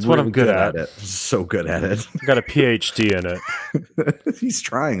 That's what I'm good at. it. So good at it. I got a PhD in it. He's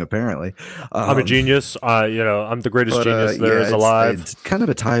trying, apparently. I'm a genius. I'm the greatest genius there is alive. It's kind of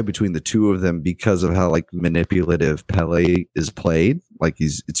a tie between the two of them because of how like manipulative Pele is played. Like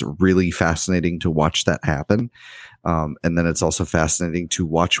it's really fascinating to watch that happen. And then it's also fascinating to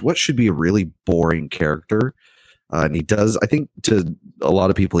watch what should be a really boring character. And he does, I think to a lot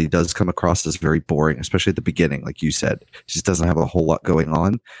of people, he does come across as very boring, especially at the beginning. Like you said, he just doesn't have a whole lot going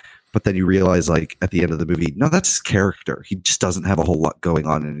on. But then you realize, like, at the end of the movie, no, that's his character. He just doesn't have a whole lot going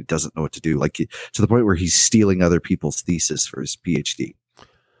on and he doesn't know what to do. Like, to the point where he's stealing other people's thesis for his PhD.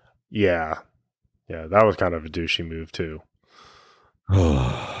 Yeah. Yeah, that was kind of a douchey move, too.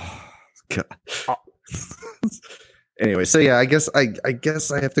 Oh, God. Anyway, so yeah, I guess I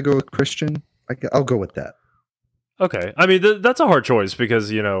have to go with Christian. I'll go with that. Okay. I mean, that's a hard choice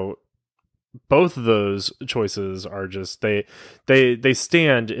because, both of those choices are just they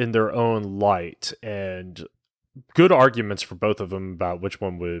stand in their own light, and good arguments for both of them about which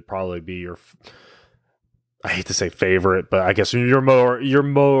one would probably be your I hate to say favorite, but I guess your more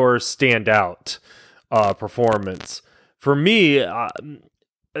standout performance. For me,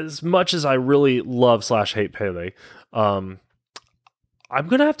 as much as I really love / hate Pele, I'm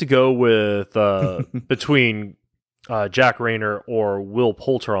gonna have to go with between Jack Rayner or Will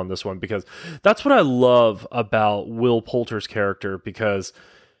Poulter on this one, because that's what I love about Will Poulter's character, because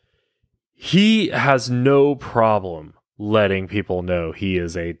he has no problem letting people know he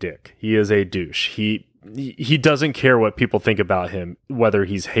is a dick. He is a douche. He doesn't care what people think about him, whether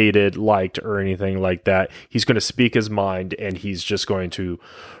he's hated, liked, or anything like that. He's going to speak his mind, and he's just going to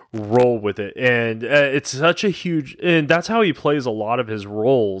roll with it. And it's such a huge, and that's how he plays a lot of his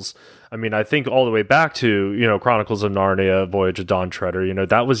roles. I mean, I think all the way back to, Chronicles of Narnia, Voyage of Dawn Treader,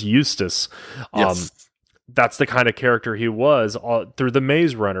 that was Eustace. Yes. That's the kind of character he was through the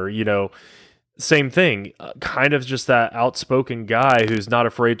Maze Runner, same thing, kind of just that outspoken guy who's not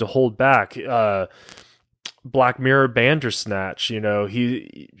afraid to hold back. Black Mirror Bandersnatch,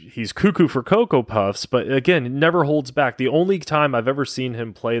 he's cuckoo for Cocoa Puffs, but again, never holds back. The only time I've ever seen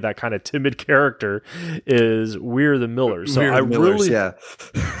him play that kind of timid character is We're the Millers. So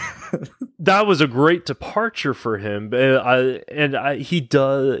that was a great departure for him. He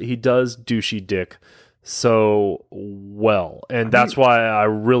does douchey dick so well, and that's why I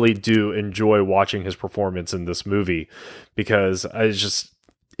really do enjoy watching his performance in this movie, because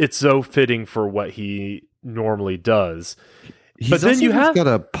it's so fitting for what he normally does. But then you have got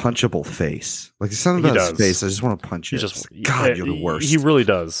a punchable face. Like, it's something about his face, I just want to punch it. God, you're the worst. He really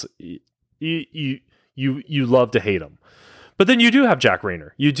does. You love to hate him. But then you do have Jack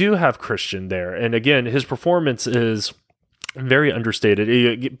Rayner. You do have Christian there, and again, his performance is very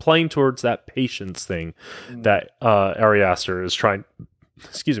understated, playing towards that patience thing that Ari Aster is trying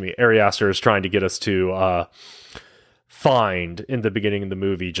to get us to find in the beginning of the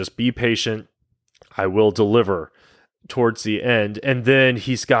movie. Just be patient. I will deliver towards the end. And then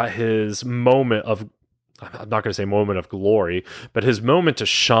he's got his moment of, I'm not going to say moment of glory, but his moment to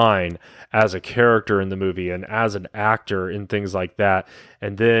shine as a character in the movie and as an actor and things like that.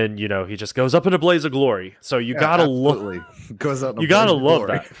 And then, he just goes up in a blaze of glory. So you gotta love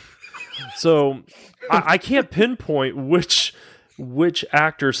that. So I can't pinpoint which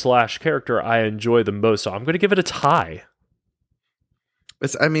actor / character I enjoy the most. So I'm going to give it a tie.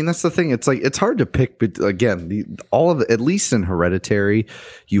 That's the thing. It's like, it's hard to pick, but again, at least in Hereditary,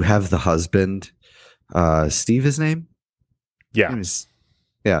 you have the husband, Steve, his name. Yeah.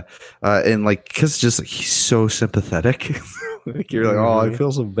 Yeah. And like, cause just like, he's so sympathetic. Like, you're like, oh, I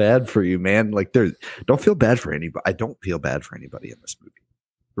feel so bad for you, man. Like, don't feel bad for anybody. I don't feel bad for anybody in this movie.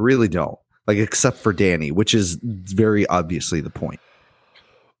 I really don't. Like, except for Danny, which is very obviously the point.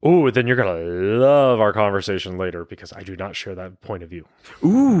 Ooh, then you're going to love our conversation later, because I do not share that point of view.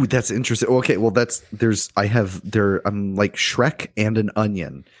 Ooh, that's interesting. Okay, well, I'm like Shrek and an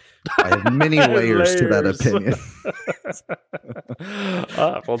onion. I have many layers to that opinion.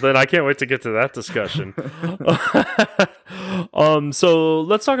 Well, then I can't wait to get to that discussion. So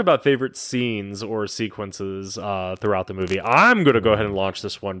let's talk about favorite scenes or sequences throughout the movie. I'm going to go ahead and launch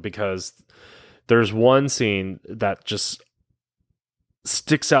this one, because there's one scene that just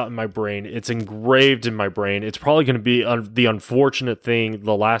sticks out in my brain. It's engraved in my brain. It's probably going to be the unfortunate thing,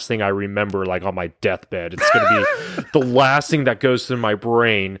 the last thing I remember, like on my deathbed. It's going to be the last thing that goes through my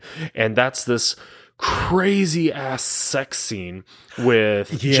brain, and that's this crazy ass sex scene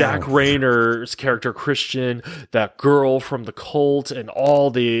with Jack Raynor's character Christian, that girl from the cult, and all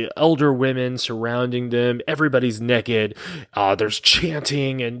the elder women surrounding them. Everybody's naked. There's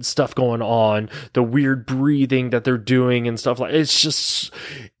chanting and stuff going on. The weird breathing that they're doing and stuff like it's just.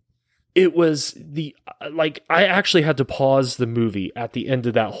 It was I actually had to pause the movie at the end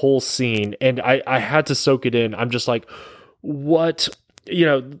of that whole scene, and I had to soak it in. I'm just like, what,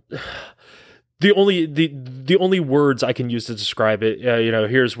 the only words I can use to describe it,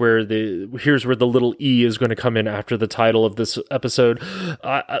 here's where the little E is going to come in after the title of this episode.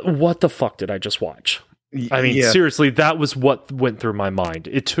 What the fuck did I just watch? I mean, seriously, that was what went through my mind.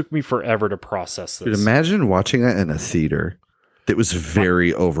 It took me forever to process this. Dude, imagine watching that in a theater. That was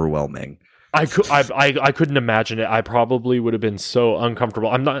very overwhelming. I couldn't imagine it. I probably would have been so uncomfortable.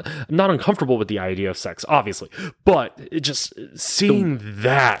 I'm not uncomfortable with the idea of sex, obviously, but it just seeing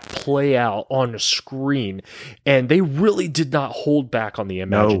that play out on a screen, and they really did not hold back on the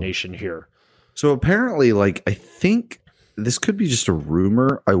imagination here. So apparently, I think this could be just a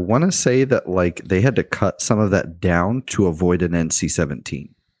rumor. I want to say that they had to cut some of that down to avoid an NC-17.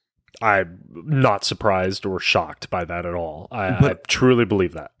 I'm not surprised or shocked by that at all. I truly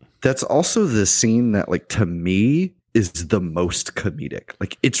believe that. That's also the scene that, to me, is the most comedic.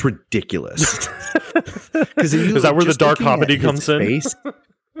 It's ridiculous. Is that where the dark comedy comes in?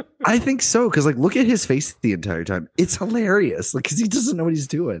 I think so. Because, look at his face the entire time. It's hilarious. Because he doesn't know what he's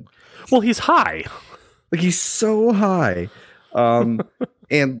doing. Well, he's high. He's so high. And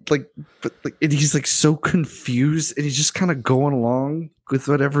he's so confused, and he's just kind of going along with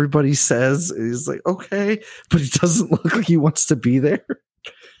what everybody says. And he's like, okay, but he doesn't look like he wants to be there.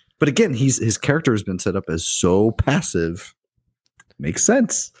 But again, his character has been set up as so passive. Makes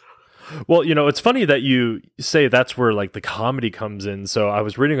sense. Well, it's funny that you say that's where the comedy comes in. So I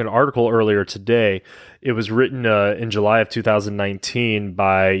was reading an article earlier today. It was written in July of 2019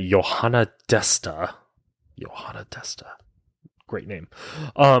 by Johanna Desta. Johanna Desta. Great name.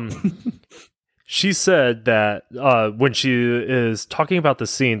 She said that when she is talking about the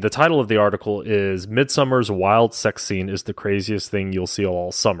scene, the title of the article is "Midsummer's Wild Sex Scene is the Craziest Thing You'll See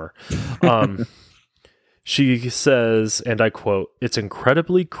All Summer." She says, and I quote, "It's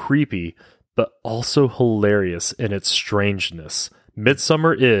incredibly creepy, but also hilarious in its strangeness.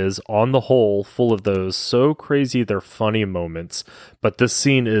 Midsummer is, on the whole, full of those so crazy they're funny moments, but this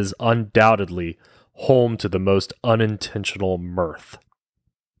scene is undoubtedly home to the most unintentional mirth."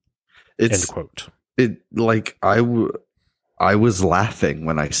 End quote. I was laughing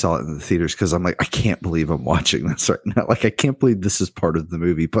when I saw it in the theaters because I'm like, I can't believe I'm watching this right now. I can't believe this is part of the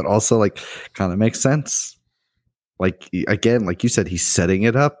movie, but also kind of makes sense. Again, like you said, he's setting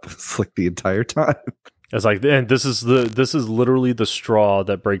it up the entire time. It's and this is literally the straw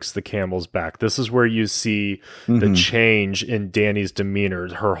that breaks the camel's back. This is where you see the change in Danny's demeanor,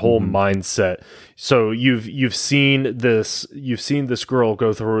 her whole mindset. So you've seen this girl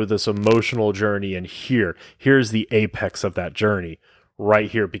go through this emotional journey, and here's the apex of that journey right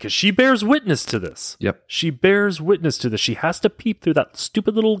here, because she bears witness to this. Yep. She bears witness to this. She has to peep through that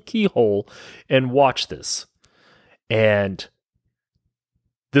stupid little keyhole and watch this. And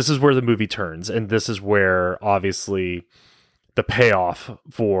this is where the movie turns, and this is where, obviously, the payoff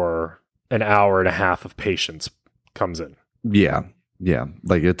for an hour and a half of patience comes in. Yeah.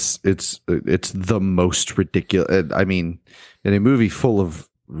 It's the most ridiculous. I mean, in a movie full of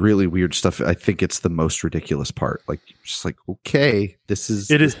really weird stuff, I think it's the most ridiculous part. Okay, this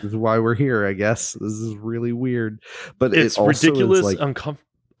is why we're here, I guess. This is really weird. But it's ridiculous,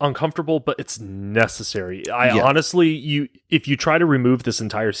 uncomfortable, but it's necessary. Honestly, if you try to remove this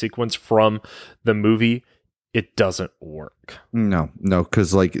entire sequence from the movie, it doesn't work. No,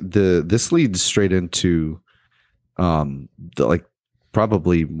 because this leads straight into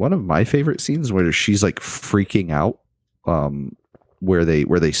probably one of my favorite scenes where she's freaking out where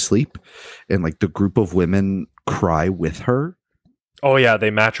they sleep, and the group of women cry with her. Oh yeah,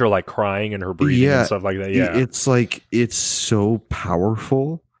 they match her crying and her breathing and stuff like that. Yeah, it's so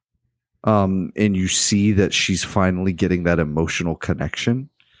powerful. And you see that she's finally getting that emotional connection.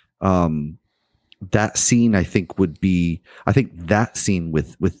 That scene, I think that scene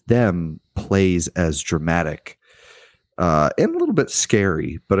with them plays as dramatic, and a little bit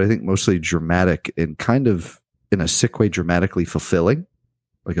scary, but I think mostly dramatic and kind of in a sick way, dramatically fulfilling,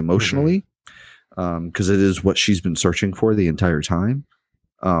 emotionally, because it is what she's been searching for the entire time.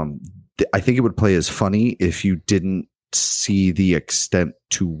 I think it would play as funny if you didn't see the extent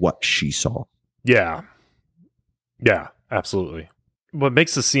to what she saw. Yeah, absolutely. What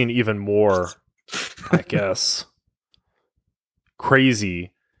makes the scene even more, I guess,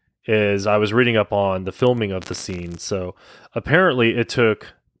 crazy is I was reading up on the filming of the scene. So apparently it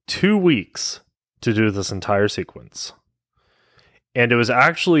took 2 weeks to do this entire sequence. And it was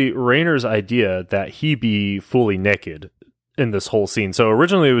actually Rayner's idea that he be fully naked in this whole scene. So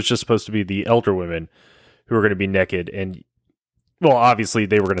originally it was just supposed to be the elder women who were going to be naked. And, well, obviously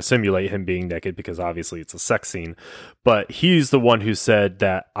they were going to simulate him being naked because obviously it's a sex scene. But he's the one who said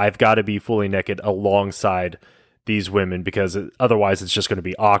that I've got to be fully naked alongside these women because otherwise it's just going to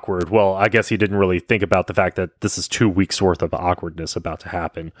be awkward. Well, I guess he didn't really think about the fact that this is 2 weeks worth of awkwardness about to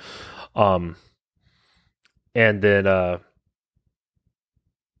happen. And then,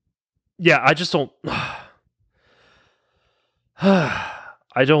 yeah, I just don't,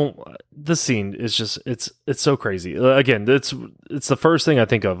 this scene is just, it's so crazy. Again, it's the first thing I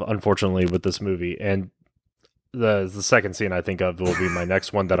think of, unfortunately, with this movie. And the second scene I think of will be my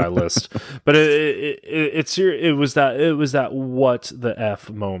next one that I list. But it was that what the F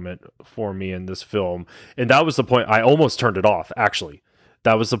moment for me in this film. And that was the point I almost turned it off, actually.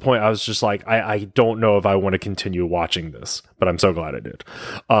 That was the point. I was just like, I don't know if I want to continue watching this, but I'm so glad I did.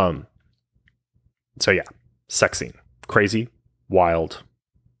 So yeah, sex scene. Crazy, wild.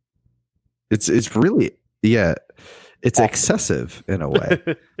 It's really, yeah, it's awful. Excessive in a way.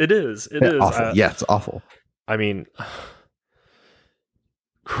 It is. It is. Awful. Yeah, it's awful. I mean,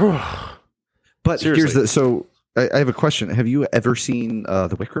 but seriously. So I have a question. Have you ever seen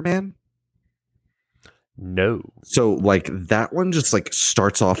The Wicker Man? No. So like that one just like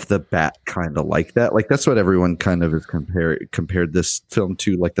starts off the bat kind of like that. Like that's what everyone kind of has compared this film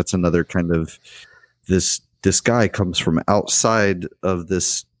to. Like that's another kind of this guy comes from outside of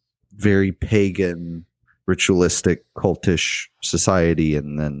this very pagan, ritualistic, cultish society,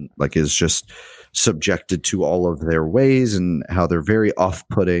 and then like is just subjected to all of their ways and how they're very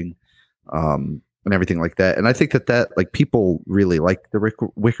off-putting, and everything like that. And I think that like people really like the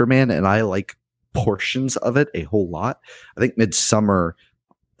Wicker Man, and I like portions of it a whole lot. I think Midsommar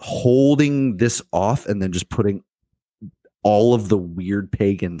holding this off and then just putting all of the weird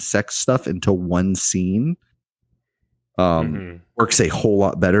pagan sex stuff into one scene works a whole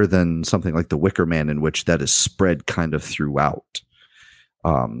lot better than something like The Wicker Man, in which that is spread kind of throughout,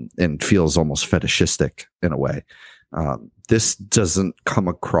 and feels almost fetishistic in a way. This doesn't come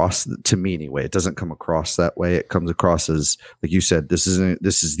across, to me anyway, it doesn't come across that way. It comes across as, like you said, this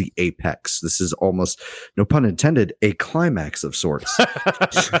is the apex. This is almost, no pun intended, a climax of sorts.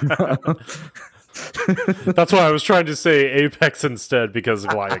 That's why I was trying to say apex instead, because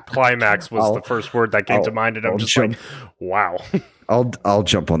like climax was the first word that came to mind, and I'm just like, wow. I'll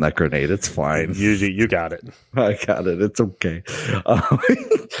jump on that grenade. It's fine. You got it. I got it. It's okay.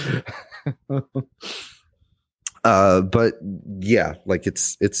 But yeah, like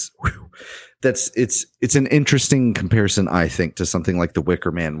it's an interesting comparison, I think, to something like The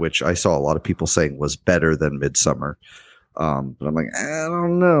Wicker Man, which I saw a lot of people saying was better than Midsommar. But I'm like, I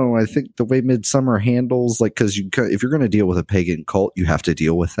don't know. I think the way Midsommar handles, like, because if you're going to deal with a pagan cult, you have to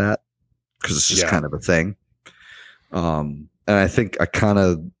deal with that because it's just kind of a thing. And I think I kind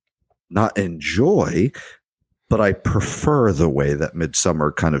of not enjoy, but I prefer the way that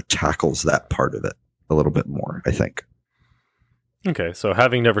Midsommar kind of tackles that part of it a little bit more, I think. Okay, so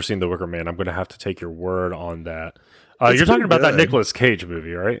having never seen The Wicker Man, I'm going to have to take your word on that. You're talking about that Nicolas Cage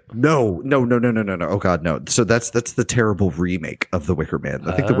movie, right? No. Oh God, no. So that's the terrible remake of The Wicker Man.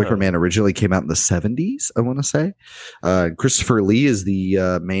 I think The Wicker Man originally came out in the 70s, I want to say. Christopher Lee is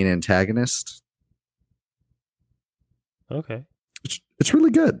the main antagonist. Okay. It's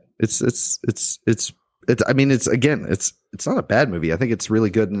really good. It's I mean, it's not a bad movie. I think it's really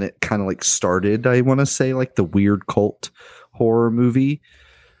good, and it kind of like started, I want to say, like the weird cult horror movie.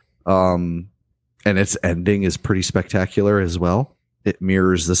 And its ending is pretty spectacular as well. It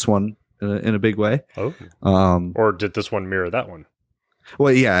mirrors this one in a big way. Oh. Or did this one mirror that one?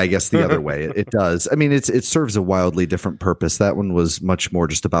 Well, yeah, I guess the other way. It does. I mean, it serves a wildly different purpose. That one was much more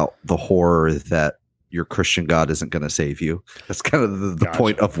just about the horror that your Christian God isn't going to save you. That's kind of the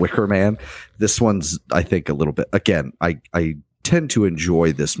point of Wicker Man. This one's, I think, a little bit, again, I tend to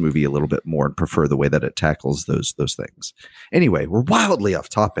enjoy this movie a little bit more and prefer the way that it tackles those things. Anyway, we're wildly off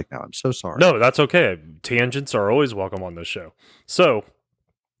topic now. I'm so sorry. No, that's okay. Tangents are always welcome on this show. So,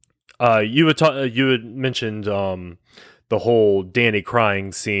 you had mentioned the whole Danny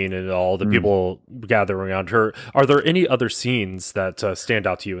crying scene and all the people gathering around her. Are there any other scenes that stand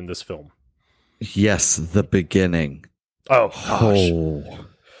out to you in this film? Yes, the beginning. Oh, gosh.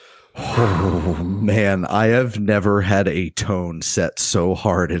 Oh man, I have never had a tone set so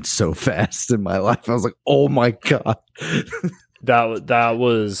hard and so fast in my life. I was like, oh my God. that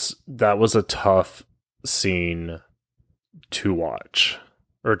was a tough scene to watch.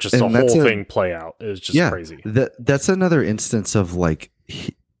 or just the whole thing play out. It was just crazy. That's another instance of like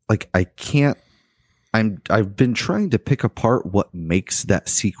I can't. I've been trying to pick apart what makes that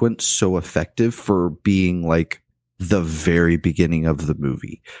sequence so effective for being like the very beginning of the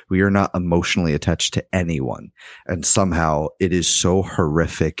movie. We are not emotionally attached to anyone, and somehow it is so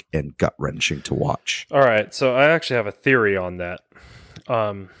horrific and gut wrenching to watch. All right, so I actually have a theory on that.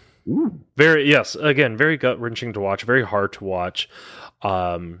 Very gut wrenching to watch, very hard to watch.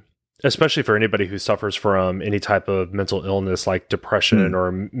 Especially for anybody who suffers from any type of mental illness like depression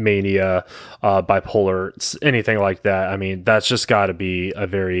or mania, bipolar, anything like that. I mean, that's just got to be a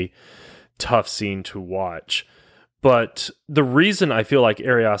very tough scene to watch. But the reason I feel like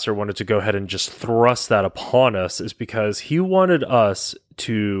Ari Aster wanted to go ahead and just thrust that upon us is because he wanted us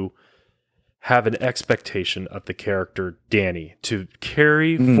to have an expectation of the character Danny to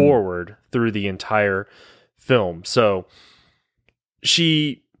carry forward through the entire film. So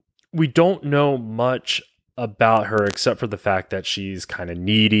we don't know much about her except for the fact that she's kind of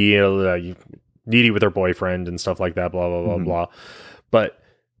needy with her boyfriend and stuff like that, blah, blah, blah, blah. But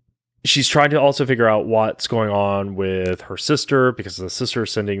she's trying to also figure out what's going on with her sister because the sister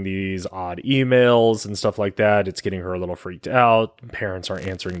is sending these odd emails and stuff like that. It's getting her a little freaked out. Parents aren't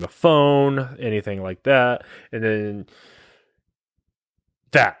answering the phone, anything like that. And then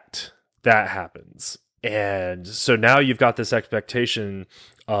that happens. And so now you've got this expectation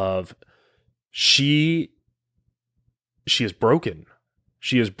of she is broken.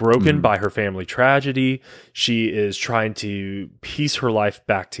 She is broken by her family tragedy. She is trying to piece her life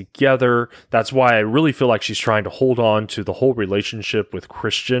back together. That's why I really feel like she's trying to hold on to the whole relationship with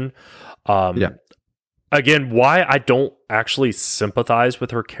Christian. Again, why I don't actually sympathize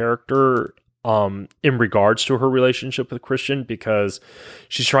with her character in regards to her relationship with Christian, because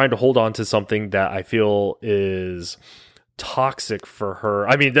she's trying to hold on to something that I feel is toxic for her.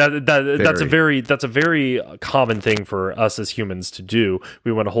 I mean, that's a very common thing for us as humans to do.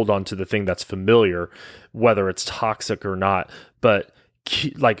 We want to hold on to the thing that's familiar, whether it's toxic or not. But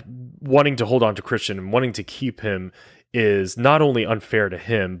like wanting to hold on to Christian and wanting to keep him is not only unfair to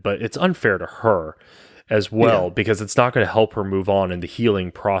him, but it's unfair to her as well, because it's not going to help her move on in the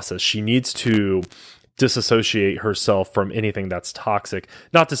healing process. She needs to disassociate herself from anything that's toxic.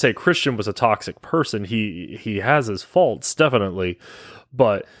 Not to say Christian was a toxic person. He has his faults, definitely,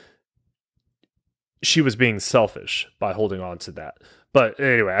 but she was being selfish by holding on to that. But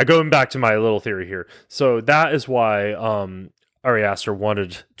anyway, going back to my little theory here. So that is why Ari Aster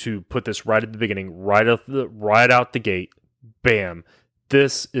wanted to put this right at the beginning, right out the gate. Bam.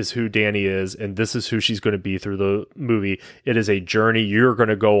 This is who Danny is, and this is who she's going to be through the movie. It is a journey you're going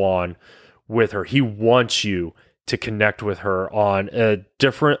to go on with her. He wants you to connect with her on a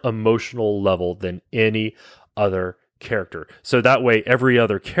different emotional level than any other character. So that way, every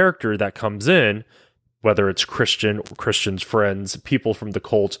other character that comes in, whether it's Christian's friends, people from the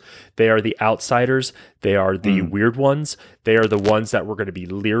cult, they are the outsiders. They are the weird ones. They are the ones that we're going to be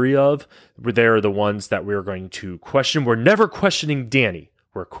leery of. They are the ones that we're going to question. We're never questioning Danny.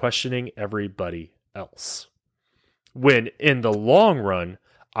 We're questioning everybody else. When in the long run,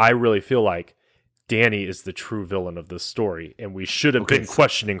 I really feel like Danny is the true villain of this story, and we should have been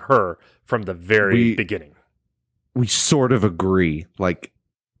questioning her from the very beginning. We sort of agree. Like,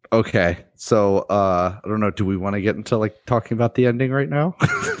 okay, so I don't know. Do we want to get into like talking about the ending right now?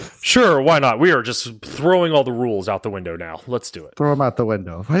 Sure, why not? We are just throwing all the rules out the window now. Let's do it. Throw them out the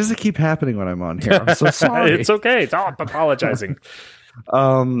window. Why does it keep happening when I'm on here? I'm so sorry. It's okay. Stop apologizing.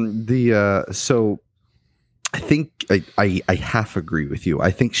 So I think I half agree with you.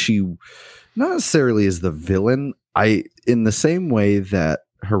 I think she not necessarily is the villain. In the same way that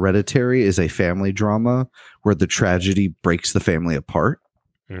Hereditary is a family drama where the tragedy breaks the family apart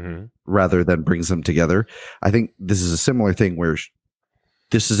rather than brings them together. I think this is a similar thing where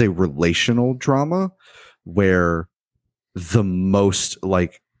this is a relational drama where the most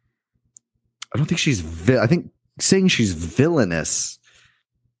like, I don't think I think saying she's villainous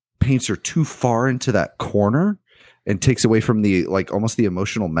paints her too far into that corner and takes away from the like almost the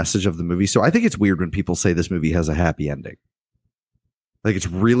emotional message of the movie. So I think it's weird when people say this movie has a happy ending. Like, it's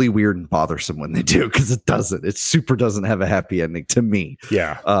really weird and bothersome when they do, because it doesn't. It super doesn't have a happy ending to me.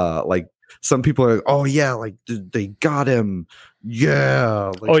 Yeah. Like some people are like, oh yeah, like they got him.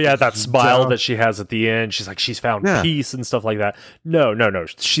 Yeah. Like, oh yeah, that smile that she has at the end. She's like, she's found peace and stuff like that. No.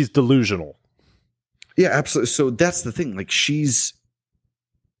 She's delusional. Yeah, absolutely. So that's the thing. Like,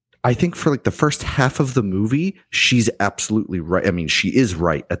 I think for like the first half of the movie, she's absolutely right. I mean, she is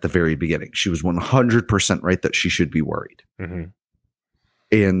right at the very beginning. She was 100% right that she should be worried. Mm-hmm.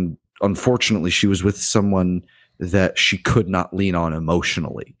 And unfortunately, she was with someone that she could not lean on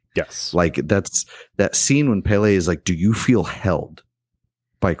emotionally. Yes. Like that's that scene when Pele is like, "Do you feel held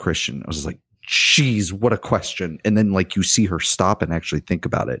by Christian?" I was like, "Geez, what a question!" And then like you see her stop and actually think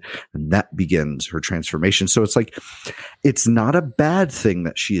about it, and that begins her transformation. So it's like, it's not a bad thing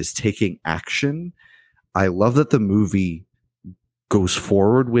that she is taking action. I love that the movie goes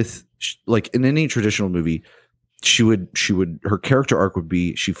forward with, like in any traditional movie, her character arc would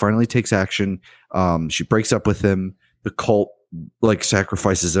be she finally takes action. She breaks up with him. The cult like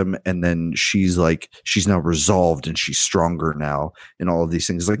sacrifices him, and then she's now resolved and she's stronger now and all of these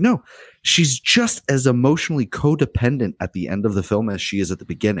things. Like, no, she's just as emotionally codependent at the end of the film as she is at the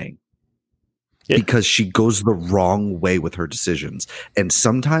beginning. Yeah. Because she goes the wrong way with her decisions. And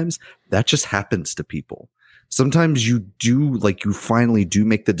sometimes that just happens to people. Sometimes you finally do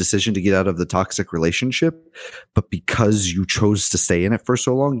make the decision to get out of the toxic relationship, but because you chose to stay in it for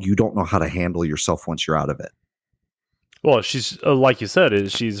so long, you don't know how to handle yourself once you're out of it. Well, she's like you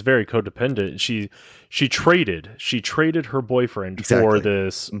said, she's very codependent. She traded her boyfriend for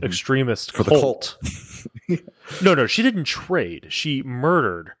this extremist for cult. The cult. No, she didn't trade. She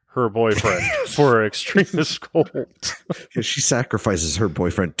murdered her boyfriend for an extremist cult. She sacrifices her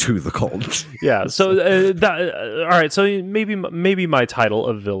boyfriend to the cult. Yeah. So all right. So maybe my title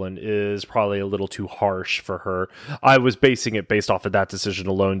of villain is probably a little too harsh for her. I was basing it based off of that decision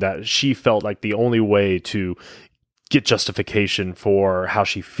alone, that she felt like the only way to get justification for how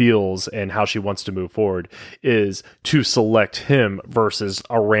she feels and how she wants to move forward is to select him versus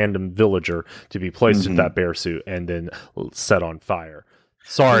a random villager to be placed in that bear suit and then set on fire.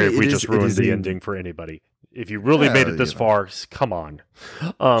 Sorry if we just ruined the ending for anybody. If you really made it this far, come on.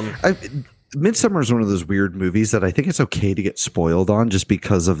 Midsommar is one of those weird movies that I think it's okay to get spoiled on, just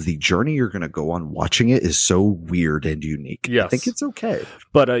because of the journey you're going to go on watching it is so weird and unique. Yes. I think it's okay.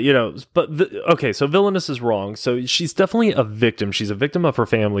 But, okay, so villainous is wrong. So she's definitely a victim. She's a victim of her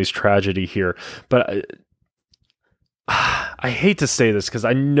family's tragedy here. But I hate to say this because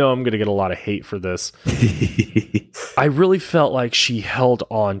I know I'm going to get a lot of hate for this. I really felt like she held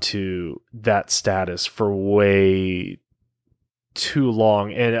on to that status for way too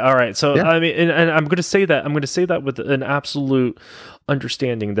long. And all right, so yeah. I mean, and I'm going to say that with an absolute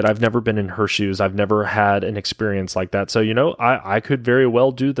understanding that I've never been in her shoes. I've never had an experience like that. So, I could very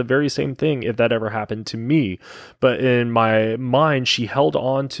well do the very same thing if that ever happened to me. But in my mind, she held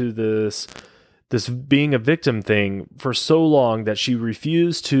on to this being a victim thing for so long that she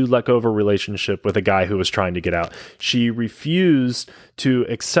refused to let go of a relationship with a guy who was trying to get out. She refused to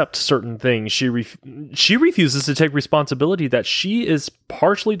accept certain things. she refuses to take responsibility that she is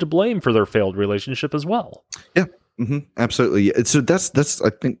partially to blame for their failed relationship as well. Yeah. Mm-hmm, absolutely. So that's I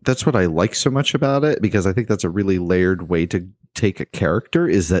think that's what I like so much about it, because I think that's a really layered way to take a character,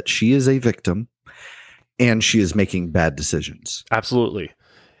 is that she is a victim and she is making bad decisions. Absolutely.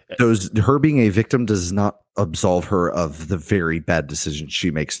 Her being a victim does not absolve her of the very bad decisions she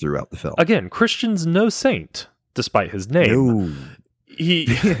makes throughout the film. Again, Christian's no saint, despite his name. No. He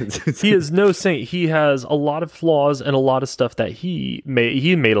is no saint. He has a lot of flaws and a lot of stuff that he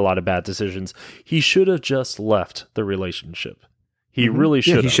made a lot of bad decisions. He should have just left the relationship. He really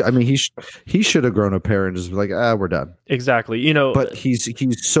should have. He should have grown a pair and just be like, we're done. Exactly. But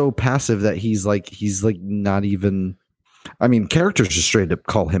he's so passive that he's like not even. I mean, characters just straight up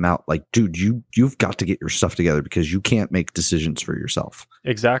call him out, like, dude, you've got to get your stuff together because you can't make decisions for yourself.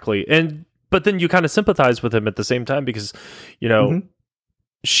 Exactly. But then you kind of sympathize with him at the same time because,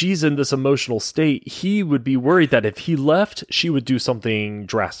 she's in this emotional state. He would be worried that if he left, she would do something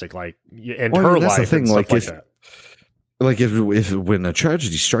drastic, like end her life and stuff like that. Like if when a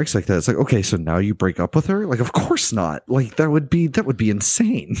tragedy strikes like that, it's like, okay, so now you break up with her? Like, of course not. Like that would be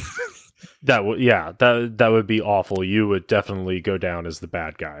insane. That would be awful. You would definitely go down as the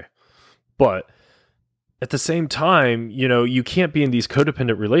bad guy. But at the same time, you can't be in these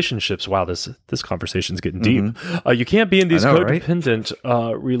codependent relationships. Wow, this conversation's getting deep. You can't be in these codependent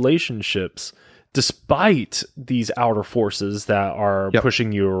relationships despite these outer forces that are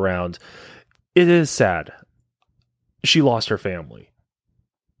pushing you around. It is sad. She lost her family.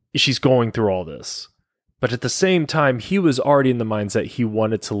 She's going through all this. But at the same time, he was already in the mindset he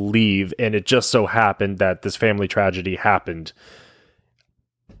wanted to leave, and it just so happened that this family tragedy happened.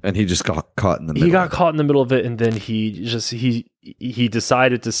 And he just got caught in the middle. He got caught in the middle of it, and then he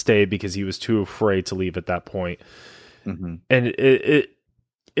decided to stay because he was too afraid to leave at that point. Mm-hmm. And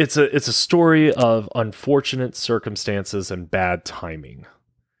it's a story of unfortunate circumstances and bad timing.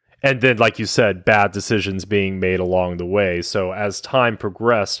 And then, like you said, bad decisions being made along the way. So as time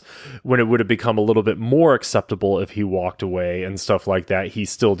progressed, when it would have become a little bit more acceptable if he walked away and stuff like that, he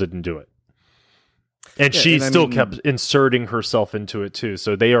still didn't do it. And Yeah, she and I still mean- kept inserting herself into it too.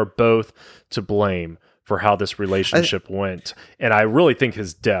 So they are both to blame for how this relationship went. And I really think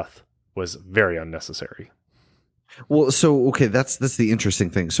his death was very unnecessary. Well, so okay, that's the interesting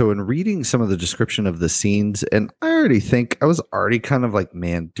thing. So in reading some of the description of the scenes, and I was already kind of like,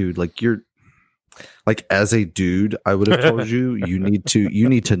 man, dude, like you're like as a dude, I would have told you you need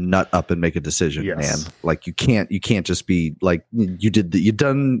to nut up and make a decision, Yes. man. Like you can't just be like you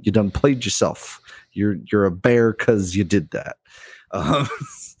done played yourself. You're a bear because you did that.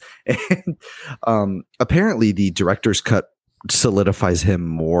 And apparently the director's cut solidifies him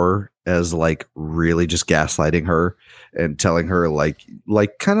more as like really just gaslighting her and telling her like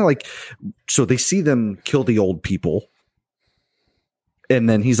kind of like, so they see them kill the old people and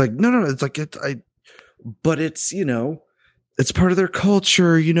then he's like no it's like but it's, you know, it's part of their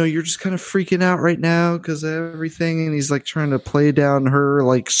culture, you know, you're just kind of freaking out right now because of everything. And he's like trying to play down her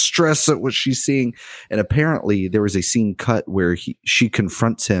like stress at what she's seeing. And apparently there was a scene cut where she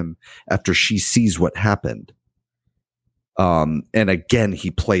confronts him after she sees what happened. And again,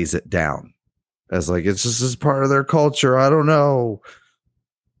 he plays it down as like, it's just as part of their culture. I don't know.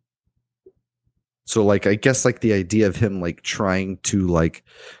 So like, I guess like the idea of him like trying to like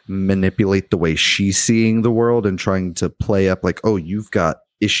manipulate the way she's seeing the world and trying to play up like, oh, you've got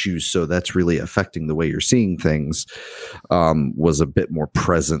issues, so that's really affecting the way you're seeing things, was a bit more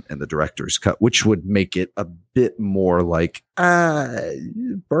present in the director's cut, which would make it a bit more like,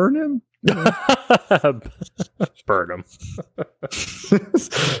 burn him. Burn him.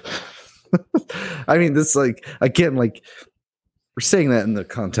 I mean, this like, again, like we're saying that in the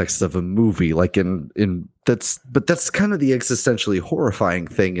context of a movie, like but that's kind of the existentially horrifying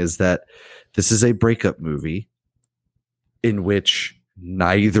thing is that this is a breakup movie in which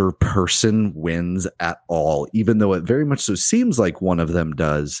neither person wins at all, even though it very much so seems like one of them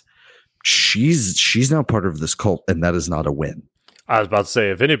does. She's now part of this cult, and that is not a win. I was about to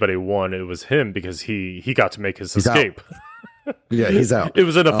say, if anybody won, it was him because he got to make his escape. Yeah, he's out. It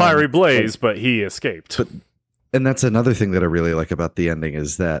was in a fiery blaze, but he escaped. And that's another thing that I really like about the ending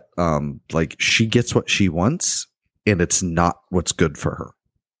is that like she gets what she wants and it's not what's good for her.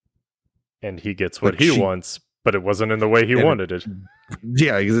 And he gets what Like he wants, but it wasn't in the way he wanted it.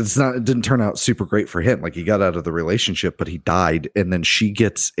 Yeah, it didn't turn out super great for him. Like he got out of the relationship, but he died. And then she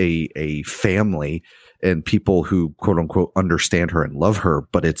gets a family and people who quote unquote understand her and love her,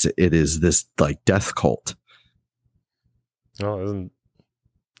 but it is this like death cult. Oh,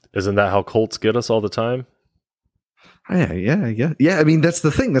 isn't that how cults get us all the time? Yeah. I mean, that's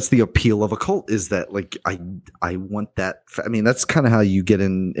the thing. That's the appeal of a cult is that like, I want that. I mean, that's kind of how you get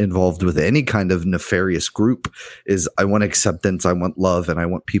involved with any kind of nefarious group is I want acceptance. I want love and I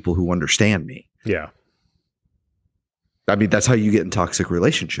want people who understand me. Yeah. I mean, that's how you get in toxic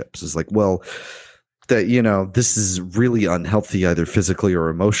relationships is like, well, that, you know, this is really unhealthy either physically or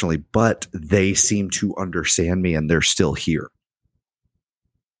emotionally, but they seem to understand me and they're still here.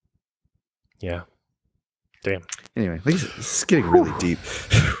 Yeah. Damn. Anyway, it's getting really deep.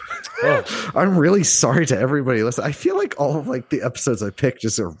 Oh. I'm really sorry to everybody. Listen, I feel like all of like the episodes I picked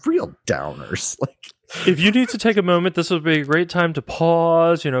just are real downers. Like, If you need to take a moment, this would be a great time to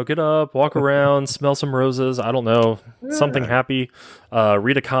pause, get up, walk around, smell some roses. I don't know, something happy.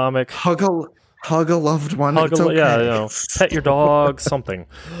 Read a comic. hug a loved one. Hug It's a, okay. yeah, pet your dog, something.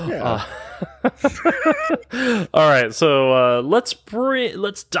 Yeah. All right, so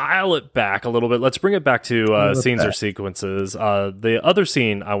let's dial it back a little bit. Let's bring it back to scenes or sequences. The other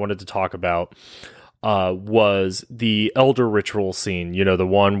scene I wanted to talk about was the elder ritual scene. The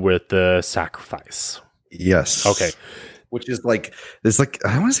one with the sacrifice. Yes. Okay. Which is like it's like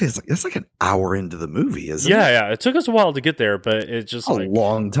I want to say it's like an hour into the movie, isn't it? Yeah. It took us a while to get there, but it's just A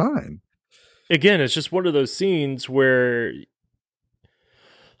long time. Again, it's just one of those scenes where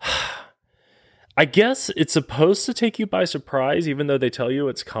I guess it's supposed to take you by surprise, even though they tell you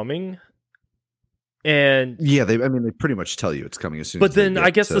it's coming. And yeah, they pretty much tell you it's coming as soon. But as they then get I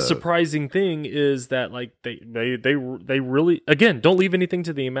guess to, the surprising thing is that like they really, again, don't leave anything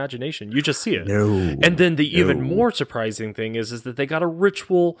to the imagination. You just see it. No. And then the even more surprising thing is that they got a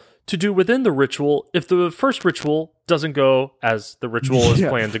ritual to do within the ritual if the first ritual doesn't go as the ritual is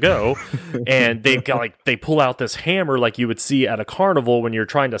planned to go. And they've got they pull out this hammer like you would see at a carnival when you're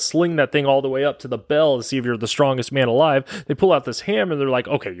trying to sling that thing all the way up to the bell to see if you're the strongest man alive. They pull out this hammer and they're like,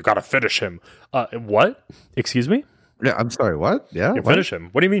 okay, you got to finish him. What? Excuse me? Yeah, I'm sorry, what? Yeah. You what? finish him.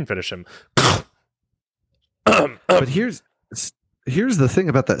 What do you mean finish him? But here's the thing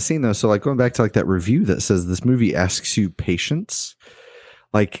about that scene though. So like going back to like that review that says this movie asks you patience.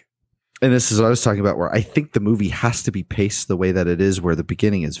 Like and this is what I was talking about, where I think the movie has to be paced the way that it is, where the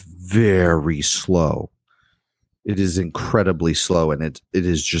beginning is very slow. It is incredibly slow, and it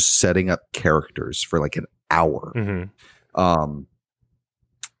is just setting up characters for like an hour. Mm-hmm.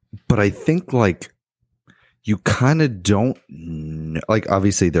 But I think like you kind of don't know, like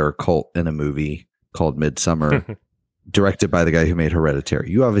obviously they're a cult in a movie called Midsommar, directed by the guy who made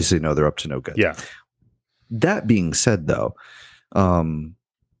Hereditary. You obviously know they're up to no good. Yeah. That being said, though, oh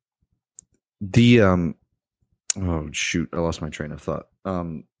shoot, I lost my train of thought.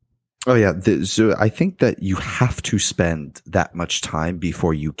 So I think that you have to spend that much time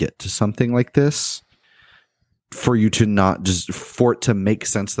before you get to something like this for you to not just for it to make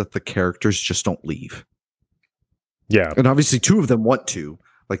sense that the characters just don't leave. Yeah. And obviously two of them want to,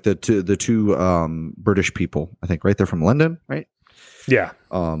 like the two British people, I think, right? They're from London, right? Yeah.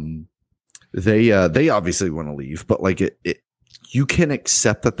 They obviously want to leave, but like it you can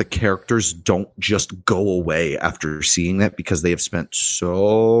accept that the characters don't just go away after seeing that, because they have spent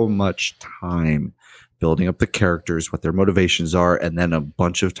so much time building up the characters, what their motivations are, and then a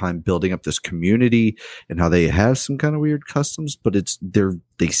bunch of time building up this community and how they have some kind of weird customs, but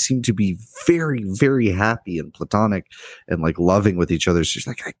they seem to be very, very happy and platonic and like loving with each other. So it's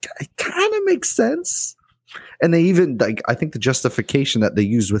like, it kind of makes sense. And they even, like, I think the justification that they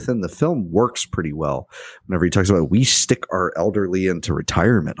use within the film works pretty well. Whenever he talks about, we stick our elderly into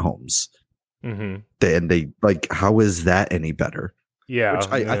retirement homes. Mm-hmm. And they like, how is that any better? Yeah. Which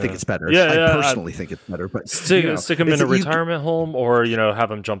I think it's better. Yeah, I personally think it's better. But stick them in a retirement home, or have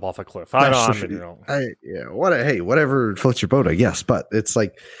them jump off a cliff. Whatever floats your boat, I guess. But it's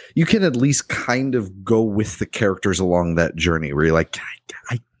like you can at least kind of go with the characters along that journey where you're like,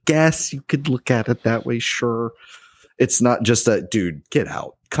 I guess you could look at it that way. Sure. It's not just a dude, get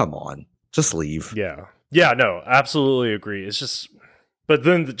out. Come on. Just leave. Yeah. Yeah, no, absolutely agree. It's just, but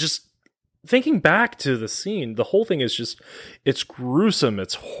then just thinking back to the scene, the whole thing is just, it's gruesome.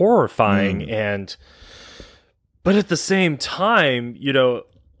 It's horrifying. But at the same time,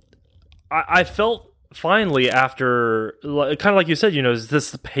 I felt finally after, kind of like you said, is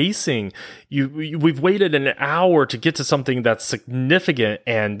this the pacing? We've waited an hour to get to something that's significant,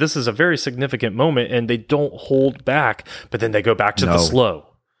 and this is a very significant moment, and they don't hold back, but then they go back to the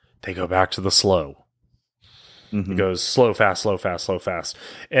slow. They go back to the slow. Mm-hmm. It goes slow, fast, slow, fast, slow, fast.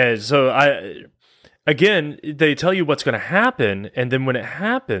 And so they tell you what's going to happen, and then when it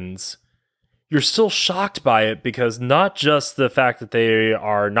happens, you're still shocked by it, because not just the fact that they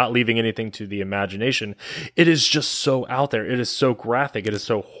are not leaving anything to the imagination, it is just so out there. It is so graphic. It is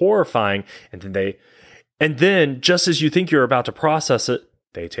so horrifying. And then just as you think you're about to process it,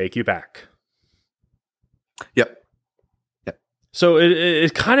 they take you back. Yep. So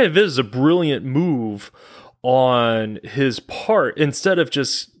it kind of is a brilliant move on his part. Instead of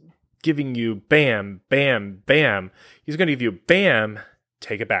just giving you bam, bam, bam, he's going to give you bam,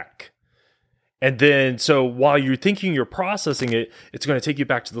 take it back. And then, so while you're thinking you're processing it, it's going to take you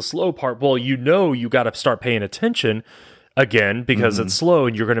back to the slow part. Well, you got to start paying attention again, because it's slow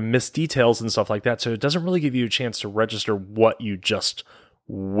and you're going to miss details and stuff like that. So it doesn't really give you a chance to register what you just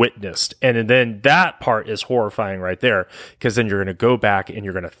witnessed. And then that part is horrifying right there, because then you're going to go back and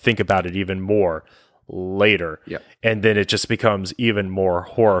you're going to think about it even more later. Yeah. And then it just becomes even more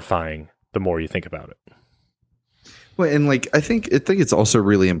horrifying the more you think about it. Well, and like I think it's also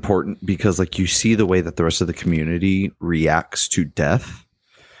really important, because like you see the way that the rest of the community reacts to death,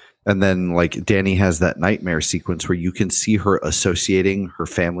 and then like Dani has that nightmare sequence where you can see her associating her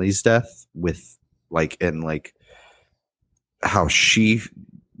family's death with like how she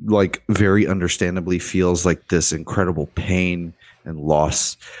like very understandably feels like this incredible pain and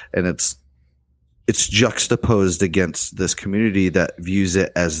loss, and it's juxtaposed against this community that views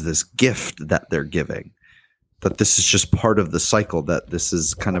it as this gift that they're giving. That this is just part of the cycle, that this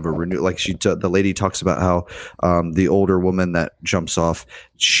is kind of a renew. Like the lady talks about how the older woman that jumps off,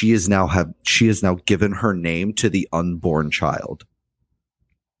 she has now given her name to the unborn child.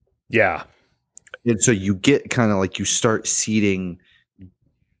 Yeah. And so you get kind of like, you start seeding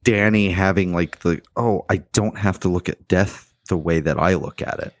Dani having like I don't have to look at death the way that I look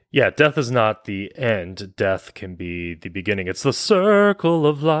at it. Yeah, death is not the end. Death can be the beginning. It's the circle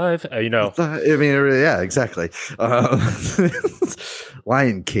of life. I mean, yeah, exactly.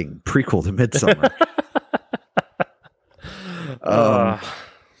 Lion King, prequel to Midsommar.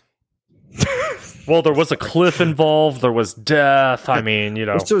 Well, there was a cliff involved. There was death. I mean,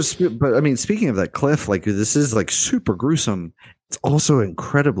 But I mean, speaking of that cliff, like this is like super gruesome. It's also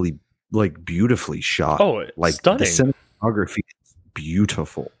incredibly like beautifully shot. Oh, like stunning. The cinematography is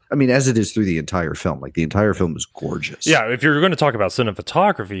beautiful. I mean, as it is through the entire film. Like the entire film is gorgeous. Yeah, if you're going to talk about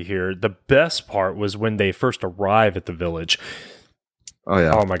cinematography here, the best part was when they first arrive at the village. Oh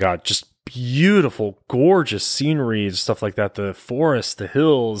yeah. Oh my God, just beautiful, gorgeous scenery and stuff like that. The forest, the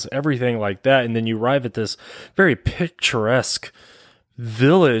hills, everything like that. And then you arrive at this very picturesque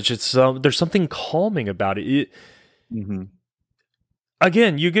village. It's there's something calming about it.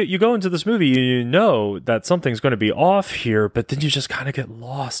 Again, you go into this movie, you know that something's going to be off here, but then you just kind of get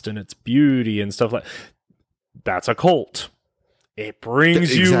lost in its beauty and stuff like. That's a cult. It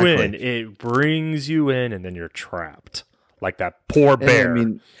brings you in. It brings you in, and then you're trapped like that poor bear. I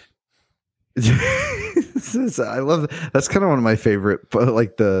mean, I love that. That's kind of one of my favorite, but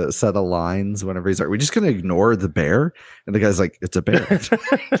like the set of lines whenever he's like, "We're just gonna ignore the bear," and the guy's like, "It's a bear."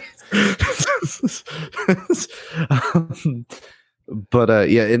 But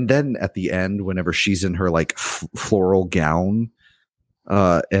yeah, and then at the end, whenever she's in her like floral gown,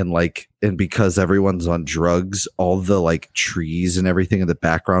 and because everyone's on drugs, all the like trees and everything in the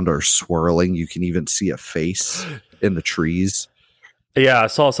background are swirling. You can even see a face in the trees. Yeah, I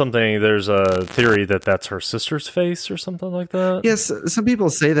saw something. There's a theory that that's her sister's face or something like that. Yes, some people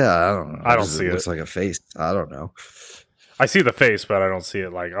say that. I don't know. I don't see it. Looks like a face. I don't know. I see the face, but I don't see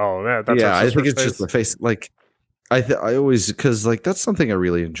it like, oh man, that's her I think sister's it's face. just the face. Like I always, because like that's something I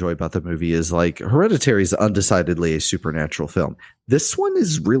really enjoy about the movie is like Hereditary is undecidedly a supernatural film. This one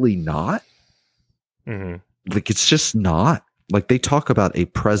is really not. Like it's just not. Like they talk about a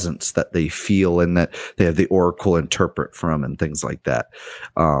presence that they feel and that they have the oracle interpret from and things like that.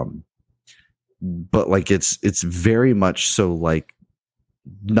 But like it's very much so like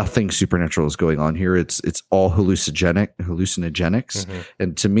nothing supernatural is going on here. It's all hallucinogenics.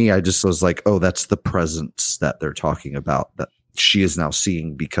 And to me, I just was like, oh, that's the presence that they're talking about that she is now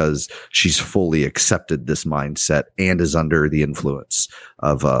seeing because she's fully accepted this mindset and is under the influence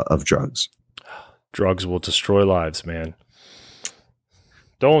of drugs. Drugs will destroy lives, man.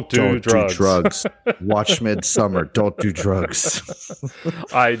 Don't do drugs. Watch Midsummer. Don't do drugs.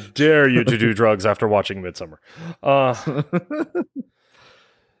 I dare you to do drugs after watching Midsummer.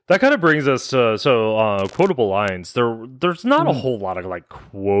 That kind of brings us to quotable lines. There's not a whole lot of like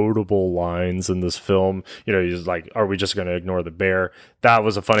quotable lines in this film. You know, he's like, "Are we just going to ignore the bear?" That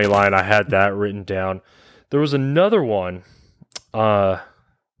was a funny line. I had that written down. There was another one. What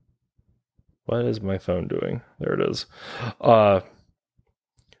is my phone doing? There it is.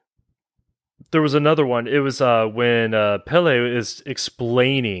 There was another one. It was when Pele is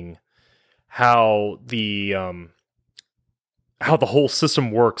explaining how the whole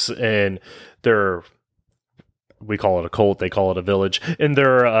system works, and we call it a cult, they call it a village, in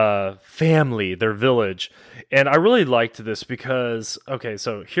their family, their village. And I really liked this because, okay,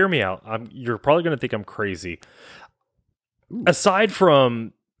 so hear me out. You're probably going to think I'm crazy. Aside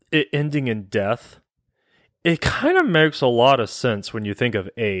from it ending in death, it kind of makes a lot of sense when you think of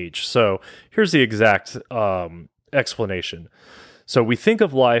age. So here's the exact explanation. So we think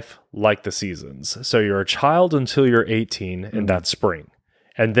of life like the seasons. So you're a child until you're 18, and that's spring.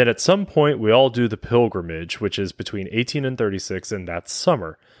 And then at some point, we all do the pilgrimage, which is between 18 and 36, and that's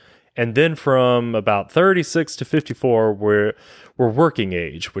summer. And then from about 36 to 54, we're working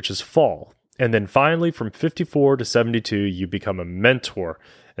age, which is fall. And then finally, from 54 to 72, you become a mentor,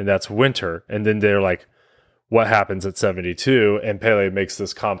 and that's winter. And then they're like, what happens at 72? And Pele makes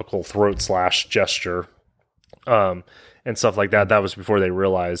this comical throat slash gesture and stuff like that. That was before they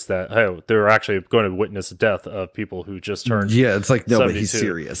realized that, hey, they're actually going to witness the death of people who just turned. Yeah, it's like, no, 72. but he's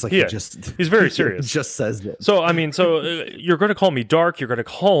serious. Like, yeah, he's very serious. He just says that. So, I mean, you're going to call me dark, you're going to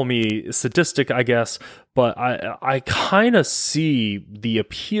call me sadistic, I guess, but I kind of see the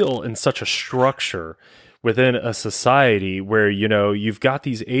appeal in such a structure within a society where, you know, you've got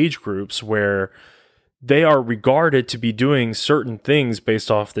these age groups where they are regarded to be doing certain things based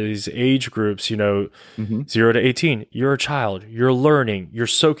off these age groups, you know, 0 to 18. You're a child. You're learning. You're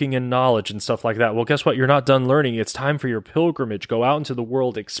soaking in knowledge and stuff like that. Well, guess what? You're not done learning. It's time for your pilgrimage. Go out into the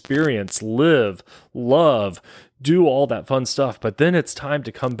world, experience, live, love, do all that fun stuff. But then it's time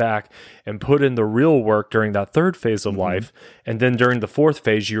to come back and put in the real work during that third phase of life. And then during the fourth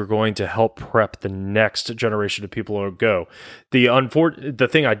phase, you're going to help prep the next generation of people who go. The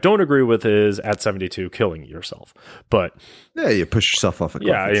thing I don't agree with is at 72 killing yourself. But yeah, you push yourself off a cliff.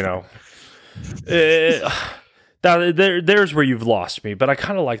 Yeah, you know. There's where you've lost me, but I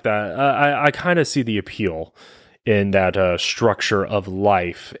kind of like that. I kind of see the appeal in that structure of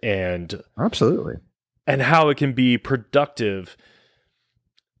life and absolutely. And how it can be productive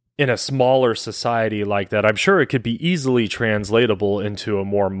in a smaller society like that. I'm sure it could be easily translatable into a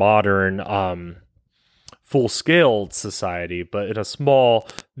more modern full-scale society, but in a small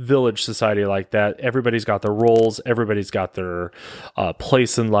village society like that, everybody's got their roles, everybody's got their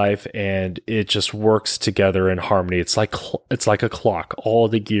place in life, and it just works together in harmony. It's like a clock. All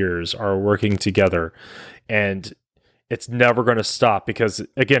the gears are working together, and it's never going to stop because,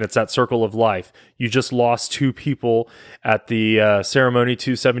 again, it's that circle of life. You just lost 2 people at the ceremony,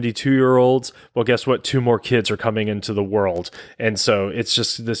 2 72-year-olds. Well, guess what? 2 more kids are coming into the world. And so it's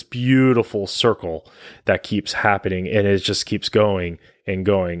just this beautiful circle that keeps happening, and it just keeps going and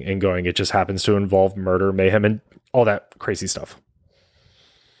going and going. It just happens to involve murder, mayhem, and all that crazy stuff.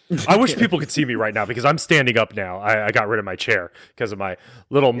 I wish people could see me right now because I'm standing up now. I got rid of my chair because of my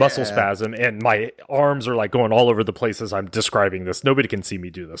little muscle spasm, and my arms are like going all over the place as I'm describing this. Nobody can see me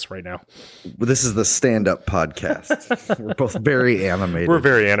do this right now. This is the stand-up podcast. We're both very animated. We're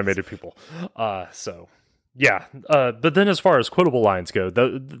very animated people. So, yeah. But then as far as quotable lines go,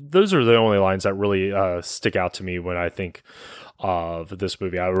 those are the only lines that really stick out to me when I think of this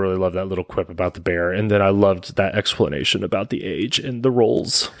movie. I really love that little quip about the bear, and then I loved that explanation about the age and the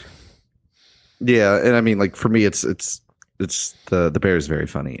roles. Yeah, and I mean, like, for me, it's the bear is very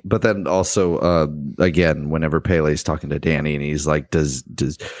funny, but then also again, whenever Pele's talking to Danny and he's like, does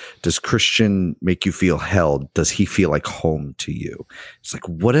Christian make you feel held? Does he feel like home to you? It's like,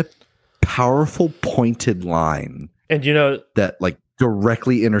 what a powerful, pointed line, and that like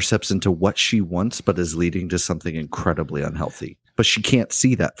directly intercepts into what she wants, but is leading to something incredibly unhealthy. But she can't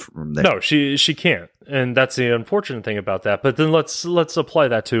see that from there. No, she can't, and that's the unfortunate thing about that. But then let's apply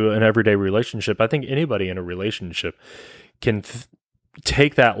that to an everyday relationship. I think anybody in a relationship can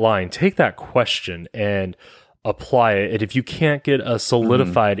take that line, take that question, and apply it. And if you can't get a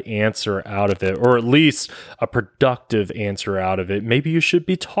solidified answer out of it, or at least a productive answer out of it, maybe you should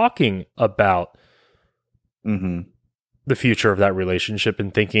be talking about the future of that relationship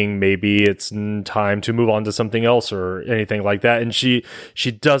and thinking maybe it's time to move on to something else or anything like that. And she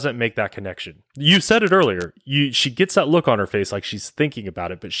doesn't make that connection. You said it earlier. She gets that look on her face like she's thinking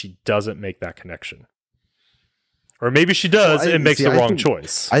about it, but she doesn't make that connection. Or maybe she does and makes the wrong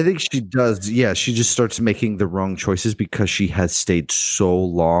choice. I think she does. Yeah, she just starts making the wrong choices because she has stayed so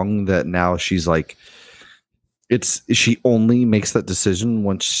long that now she's like, she only makes that decision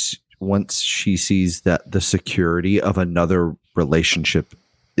once she sees that the security of another relationship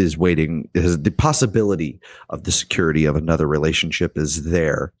is waiting, is the possibility of the security of another relationship is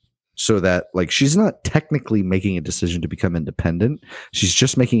there. So that, like, she's not technically making a decision to become independent. She's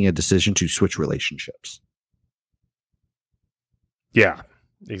just making a decision to switch relationships. Yeah,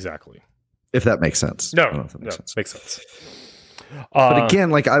 exactly. If that makes sense. No, makes sense. But again,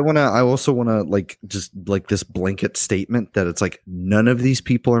 like, I also want to like just like this blanket statement that it's like none of these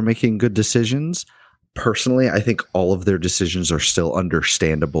people are making good decisions. Personally, I think all of their decisions are still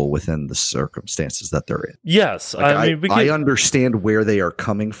understandable within the circumstances that they're in. Yes, like, I understand where they are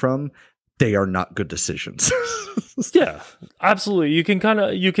coming from. They are not good decisions. Yeah, absolutely. You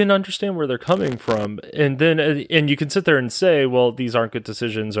can understand where they're coming from, and you can sit there and say, well, these aren't good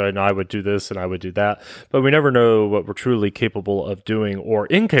decisions, and I would do this and I would do that, but we never know what we're truly capable of doing or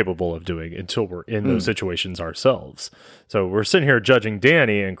incapable of doing until we're in those situations ourselves. So we're sitting here judging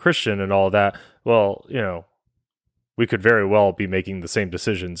Danny and Christian and all that. Well, we could very well be making the same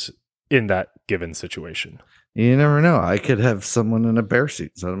decisions in that given situation. You never know. I could have someone in a bear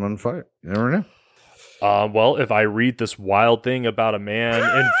suit set them on fire. You never know. Well, if I read this wild thing about a man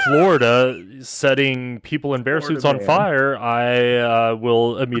in Florida setting people in bear suits on fire, I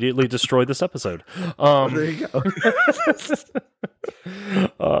will immediately destroy this episode. There you go.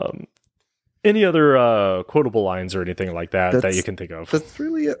 Any other quotable lines or anything like that you can think of? That's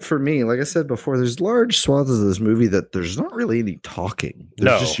really it for me. Like I said before, there's large swaths of this movie that there's not really any talking.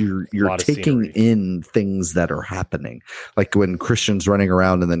 There's just you're taking in things that are happening. Like when Christian's running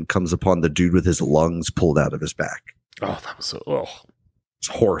around and then comes upon the dude with his lungs pulled out of his back. Oh, that was so... It's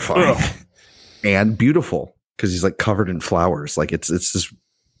horrifying. And beautiful because he's like covered in flowers. Like it's this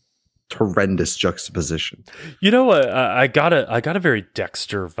horrendous juxtaposition. You know what? I got a very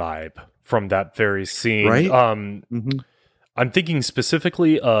Dexter vibe from that very scene. Right? I'm thinking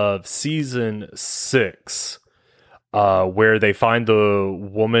specifically of season 6, where they find the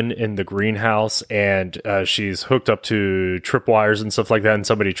woman in the greenhouse and she's hooked up to tripwires and stuff like that, and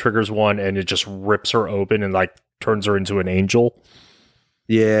somebody triggers one and it just rips her open and like turns her into an angel.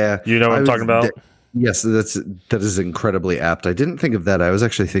 Yeah. You know what I'm talking about? Yes, that is incredibly apt. I didn't think of that. I was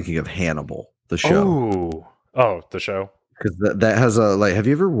actually thinking of Hannibal, the show. Oh, the show. Because that has a like. Have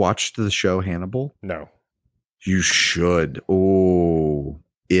you ever watched the show Hannibal? No. You should. Oh,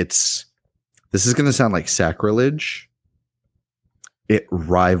 this is going to sound like sacrilege. it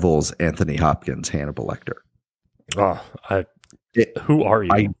rivals Anthony Hopkins' Hannibal Lecter. Oh, who are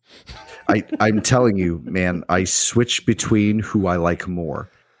you? I'm telling you, man, I switch between who I like more.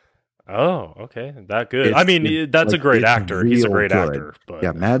 Oh, okay. That good. I mean, that's like, a great actor. He's a great actor. But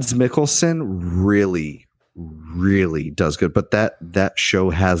yeah, Mads Mikkelsen really, really does good. But that show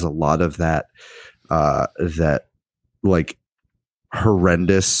has a lot of that like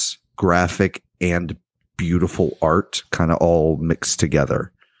horrendous graphic and beautiful art kind of all mixed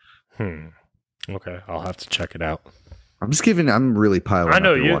together. Okay, I'll have to check it out. I'm really piling. I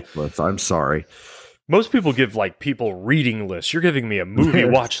know up your you. watch list. I'm sorry. Most people give like people reading lists. You're giving me a movie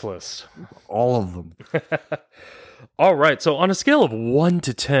watch list. All of them. All right. So on a scale of 1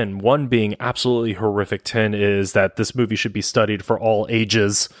 to 10, 1 being absolutely horrific, 10 is that this movie should be studied for all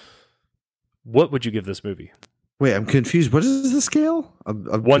ages. What would you give this movie? Wait, I'm confused. What is the scale? I'm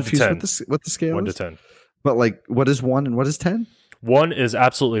 1 to 10. What the scale 1 is? to 10. But like, what is 1 and what is 10? 1 is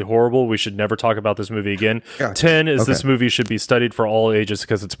absolutely horrible. We should never talk about this movie again. Gotcha. 10 is this movie should be studied for all ages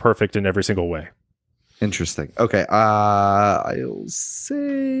because it's perfect in every single way. Interesting. Okay. I'll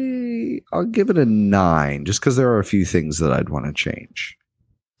say I'll give it a 9 just because there are a few things that I'd want to change.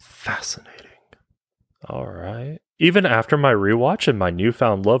 Fascinating. All right. Even after my rewatch and my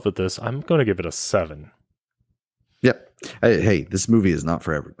newfound love with this, I'm going to give it a 7. Yep. Hey, this movie is not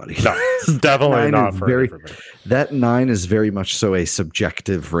for everybody. No, it's definitely not for everybody. That 9 is very much so a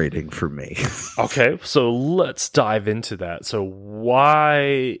subjective rating for me. Okay, so let's dive into that. So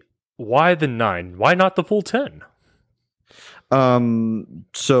why the 9? Why not the full 10?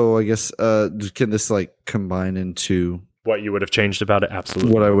 So I guess can this like combine into what you would have changed about it?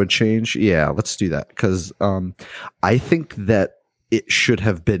 Absolutely. What I would change? Yeah, let's do that because I think that it should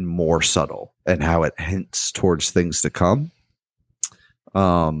have been more subtle and how it hints towards things to come.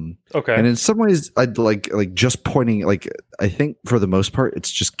 Okay. And in some ways I'd like just pointing, like, I think for the most part, it's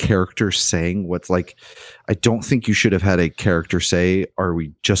just characters saying what's like, I don't think you should have had a character say, are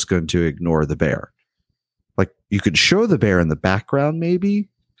we just going to ignore the bear? Like you could show the bear in the background, maybe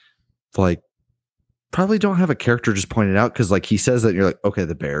like probably don't have a character just point it out. Cause like he says that and you're like, okay,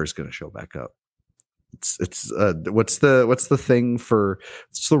 the bear is going to show back up. It's what's the thing for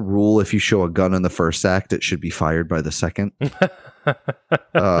what's the rule if you show a gun in the first act it should be fired by the second.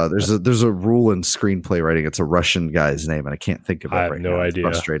 There's a rule in screenplay writing. It's a Russian guy's name and I can't think of it right now. It's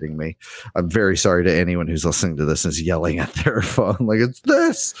frustrating me. I'm very sorry to anyone who's listening to this and is yelling at their phone like it's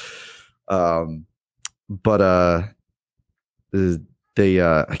this. But they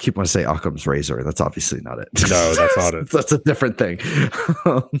I keep wanting to say Occam's razor. That's obviously not it. No, that's not it. That's a different thing.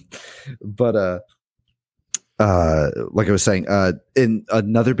 But like I was saying, in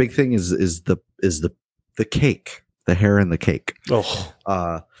another big thing is the cake, the hair in the cake.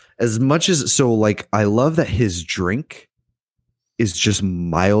 Oh, as much as so, like I love that his drink is just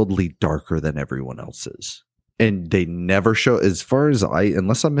mildly darker than everyone else's, and they never show. As far as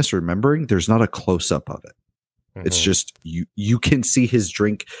unless I'm misremembering, there's not a close up of it. Mm-hmm. It's just you can see his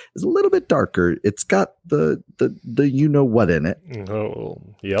drink is a little bit darker. It's got the you know what in it. Oh,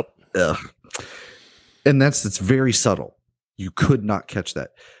 yep. Ugh. And it's very subtle. You could not catch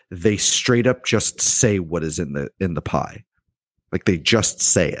that. They straight up just say what is in the pie. Like they just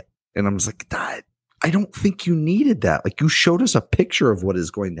say it. And I'm just like, I don't think you needed that. Like you showed us a picture of what is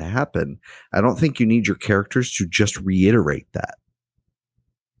going to happen. I don't think you need your characters to just reiterate that.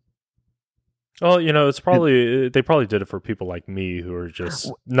 Well, it's probably they probably did it for people like me who are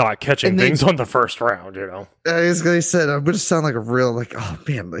just not catching things on the first round. As I said, I'm going to sound like a real like, oh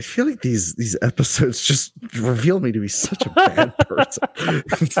man, I feel like these episodes just reveal me to be such a bad person.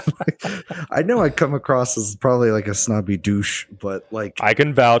 I know I come across as probably like a snobby douche, but like I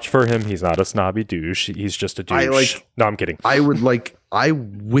can vouch for him. He's not a snobby douche. He's just a douche. No, I'm kidding. I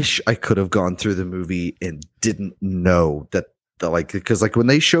wish I could have gone through the movie and didn't know that. Because like when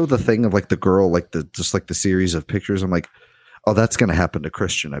they show the thing of like the girl, like the series of pictures, I'm like, oh, that's going to happen to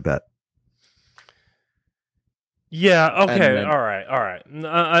Christian, I bet. Yeah. Okay. All right.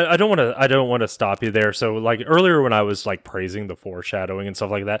 I don't want to stop you there. So like earlier when I was like praising the foreshadowing and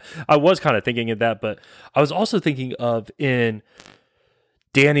stuff like that, I was kind of thinking of that, but I was also thinking of in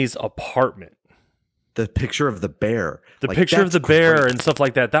Danny's apartment. The picture of the bear. The picture of the bear and stuff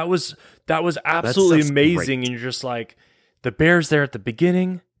like that. That was absolutely amazing. Great. And you're just like, the bear's there at the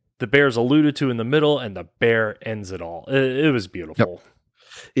beginning, the bear's alluded to in the middle, and the bear ends it all. It was beautiful.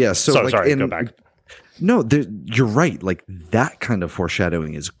 Yep. Yeah. So like, sorry, go back. No, you're right. Like that kind of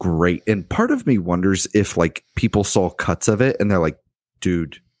foreshadowing is great. And part of me wonders if like people saw cuts of it and they're like,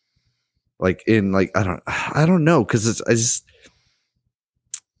 dude, like in like, I don't know. Cause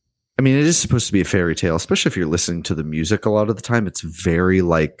I mean, it is supposed to be a fairy tale, especially if you're listening to the music a lot of the time. It's very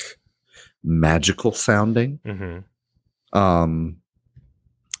like magical sounding.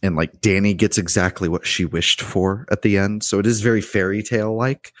 And like Danny gets exactly what she wished for at the end. So it is very fairy tale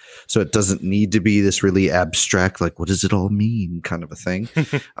like. So it doesn't need to be this really abstract, like, what does it all mean kind of a thing.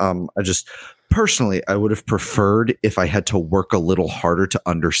 I just personally, I would have preferred if I had to work a little harder to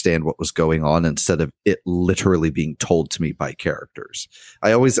understand what was going on instead of it literally being told to me by characters.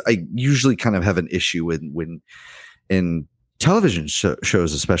 I usually kind of have an issue when in television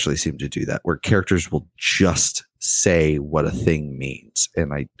shows especially seem to do that, where characters will just say what a thing means,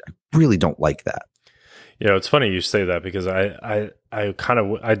 and I really don't like that. It's funny you say that, because I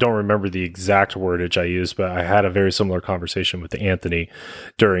don't remember the exact wordage I used, but I had a very similar conversation with Anthony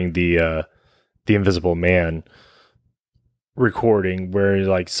during the Invisible Man recording, where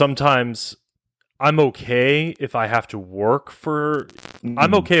like sometimes I'm okay if I have to work for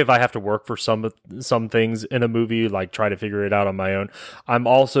some things in a movie, like try to figure it out on my own. I'm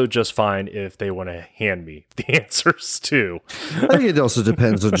also just fine if they want to hand me the answers too. I think it also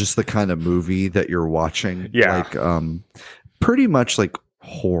depends on just the kind of movie that you're watching. Yeah. Like pretty much like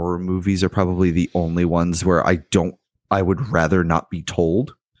horror movies are probably the only ones where I would rather not be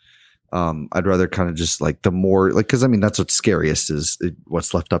told. I'd rather kind of just like the more like, because I mean that's what's scariest is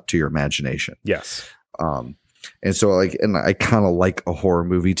what's left up to your imagination. Yes. And so like, and I kind of like a horror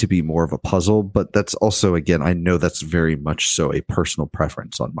movie to be more of a puzzle, but that's also, again, I know that's very much so a personal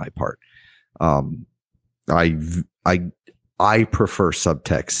preference on my part. I prefer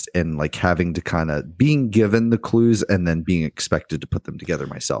subtext and like having to kind of being given the clues and then being expected to put them together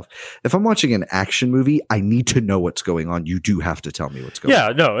myself. If I'm watching an action movie, I need to know what's going on. You do have to tell me what's going on.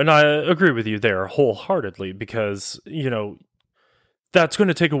 Yeah, no, and I agree with you there wholeheartedly, because, that's going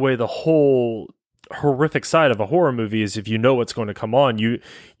to take away the whole horrific side of a horror movie. Is if you know what's going to come on, you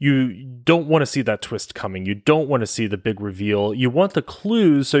don't want to see that twist coming. You don't want to see the big reveal. You want the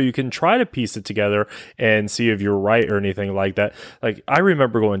clues so you can try to piece it together and see if you're right or anything like that. Like, I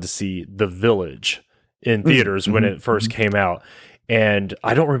remember going to see The Village in theaters when it first came out, and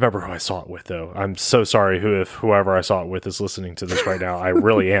I don't remember who I saw it with, though. I'm so sorry if whoever I saw it with is listening to this right now. I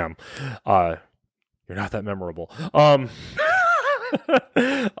really am. You're not that memorable.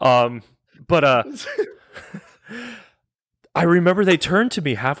 But I remember they turned to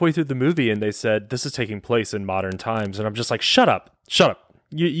me halfway through the movie and they said, "This is taking place in modern times." And I'm just like, shut up.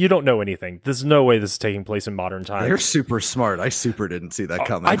 You don't know anything. There's no way this is taking place in modern times. They're super smart. I super didn't see that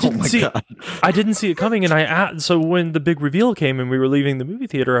coming. I didn't see it coming. And so when the big reveal came and we were leaving the movie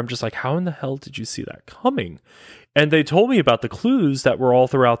theater, I'm just like, how in the hell did you see that coming? And they told me about the clues that were all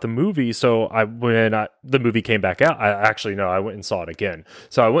throughout the movie. So when the movie came back out, I went and saw it again.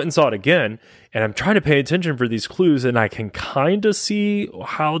 So I went and saw it again, and I'm trying to pay attention for these clues, and I can kind of see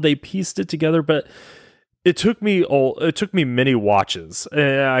how they pieced it together, but it took me many watches.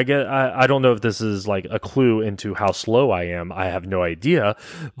 I don't know if this is like a clue into how slow I am. I have no idea.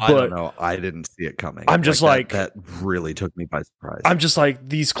 But I don't know. I didn't see it coming. I'm just like that really took me by surprise. I'm just like,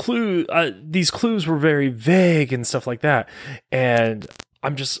 these clues were very vague and stuff like that. And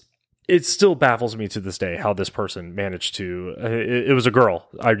it still baffles me to this day how this person managed to, it was a girl.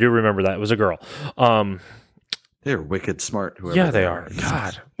 I do remember that it was a girl. They're wicked smart. Yeah, they are.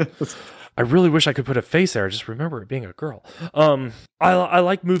 God. I really wish I could put a face there. I just remember it being a girl. I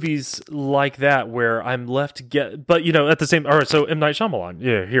like movies like that where I'm left but at the same. All right, so M. Night Shyamalan.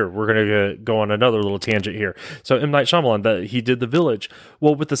 Yeah, here we're gonna go on another little tangent here. So M. Night Shyamalan, he did The Village.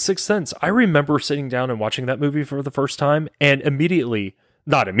 Well, with The Sixth Sense, I remember sitting down and watching that movie for the first time, and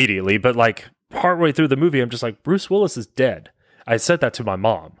not immediately, but like partway through the movie, I'm just like, Bruce Willis is dead. I said that to my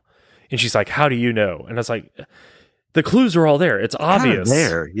mom, and she's like, "How do you know?" And I was like, the clues are all there. It's obvious.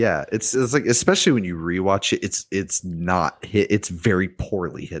 There, yeah. It's like, especially when you rewatch it, it's not hit. It's very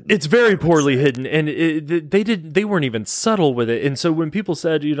poorly hidden. It's very poorly hidden, and they weren't even subtle with it. And so when people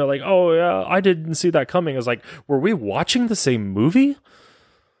said, like, "Oh yeah, I didn't see that coming," I was like, "Were we watching the same movie?"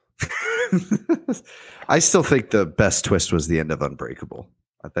 I still think the best twist was the end of Unbreakable.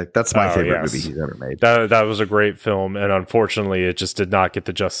 I think that's my favorite movie he's ever made. That was a great film, and unfortunately, it just did not get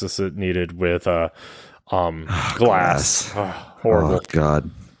the justice it needed with Glass. Horrible. Oh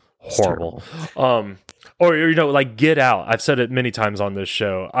God. Horrible. Or like Get Out. I've said it many times on this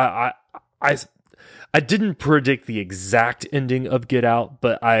show. I didn't predict the exact ending of Get Out,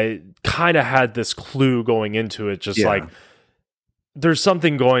 but I kind of had this clue going into it, like there's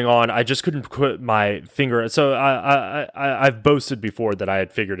something going on. I just couldn't put my finger. So I've boasted before that I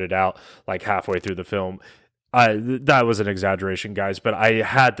had figured it out like halfway through the film. That was an exaggeration, guys, but I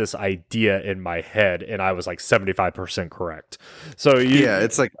had this idea in my head, and I was like 75% correct. So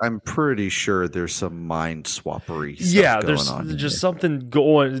it's like I'm pretty sure there's some mind swappery stuff there's going on. Just something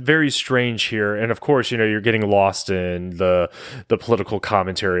going very strange here, and of course, you're getting lost in the political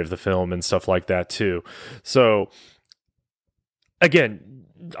commentary of the film and stuff like that too. So again,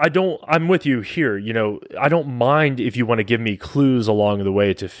 I'm with you here. I don't mind if you want to give me clues along the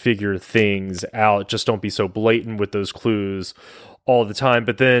way to figure things out. Just don't be so blatant with those clues all the time.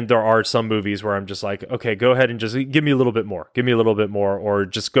 But then there are some movies where I'm just like, okay, go ahead and just give me a little bit more. Give me a little bit more, or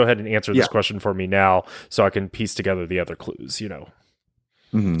just go ahead and answer this question for me now so I can piece together the other clues,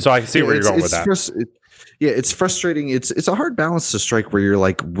 Mm-hmm. So I can see where you're going with that. It's frustrating. It's a hard balance to strike where you're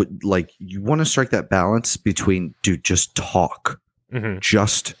like you want to strike that balance between, dude, just talk. Mm-hmm.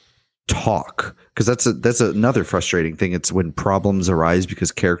 Just talk, because that's another frustrating thing. It's when problems arise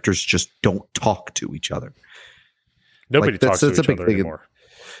because characters just don't talk to each other. Nobody talks to each other anymore.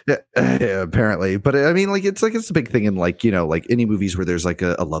 Apparently, but I mean, it's a big thing in like any movies where there's like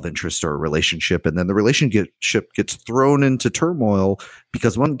a love interest or a relationship, and then the relationship gets thrown into turmoil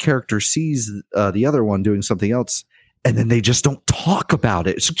because one character sees the other one doing something else, and then they just don't talk about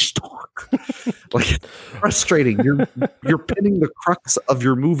it. So just talk. Like, it's frustrating. You're pinning the crux of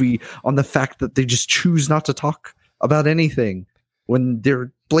your movie on the fact that they just choose not to talk about anything when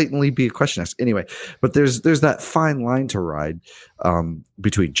there blatantly be a question asked. Anyway, but there's that fine line to ride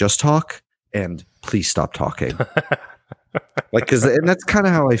between just talk and please stop talking. And that's kind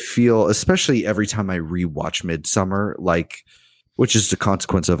of how I feel, especially every time I rewatch Midsommar, which is the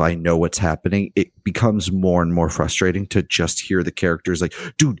consequence of I know what's happening. It becomes more and more frustrating to just hear the characters like,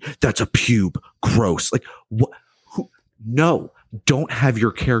 dude, that's a pube. Gross. Like, what? No, don't have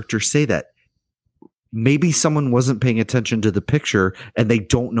your character say that. Maybe someone wasn't paying attention to the picture and they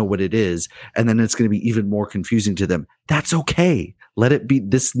don't know what it is. And then it's going to be even more confusing to them. That's okay. Let it be.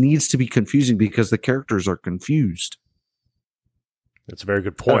 This needs to be confusing because the characters are confused. That's a very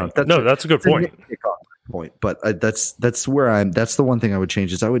good point. That's a good point. But that's the one thing I would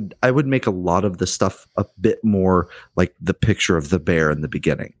change is I would make a lot of the stuff a bit more like the picture of the bear in the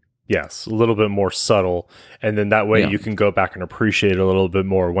beginning. Yes, a little bit more subtle, and then that way you can go back and appreciate it a little bit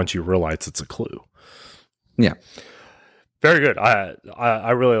more once you realize it's a clue. Yeah. Very good.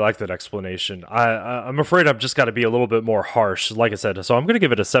 I really like that explanation. I'm afraid I've just got to be a little bit more harsh, like I said. So I'm going to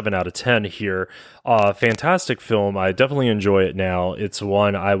give it a 7 out of 10 here. Fantastic film. I definitely enjoy it now. It's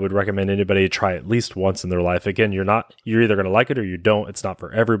one I would recommend anybody try at least once in their life. Again, you're either going to like it or you don't. It's not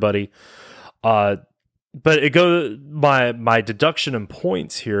for everybody. But it goes. My deduction and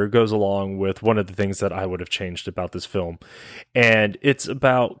points here goes along with one of the things that I would have changed about this film, and it's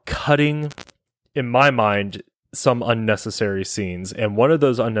about cutting, in my mind, some unnecessary scenes. And one of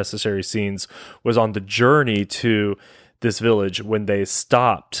those unnecessary scenes was on the journey to this village when they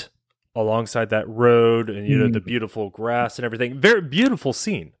stopped alongside that road and the beautiful grass and everything. Very beautiful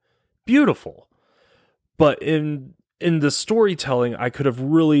scene. Beautiful. But in the storytelling, I could have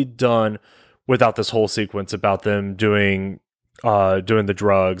really done without this whole sequence about them doing the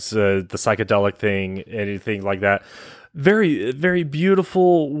drugs, the psychedelic thing, anything like that. Very, very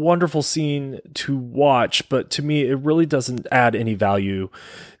beautiful, wonderful scene to watch, but to me, it really doesn't add any value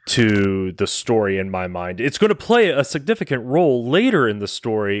to the story in my mind. It's going to play a significant role later in the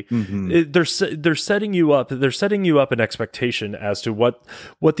story. Mm-hmm. They're setting you up. They're setting you up an expectation as to what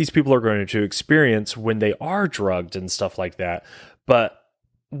these people are going to experience when they are drugged and stuff like that. But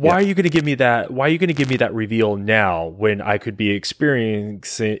why are you going to give me that? Why are you going to give me that reveal now when I could be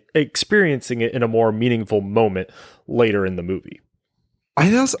experiencing it in a more meaningful moment later in the movie? I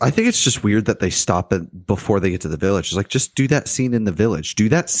think it's just weird that they stop it before they get to the village. It's like, just do that scene in the village. Do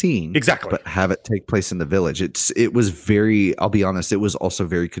that scene. Exactly. But have it take place in the village. It was very, I'll be honest, it was also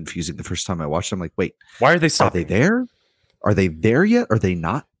very confusing the first time I watched it. I'm like, wait. Why are they stopping? Are they there? Are they there yet? Are they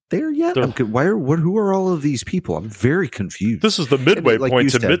not there yet? Who are all of these people? I'm very confused. This is the midway point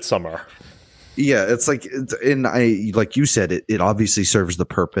to Midsommar. Yeah, it's like, like you said, it obviously serves the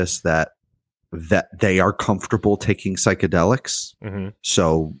purpose that they are comfortable taking psychedelics. Mm-hmm.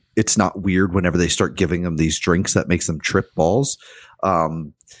 So it's not weird whenever they start giving them these drinks that makes them trip balls.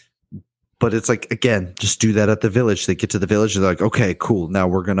 But it's like, again, just do that at the village. They get to the village and they're like, okay, cool. Now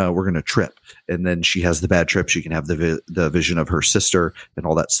we're gonna trip. And then she has the bad trip. She can have the vision of her sister and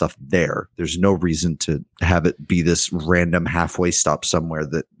all that stuff there. There's no reason to have it be this random halfway stop somewhere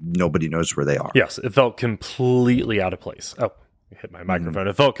that nobody knows where they are. Yes, it felt completely out of place. Oh, I hit my microphone.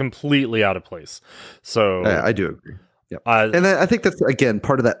 It felt completely out of place. So I do agree. Yeah. And I think that's, again,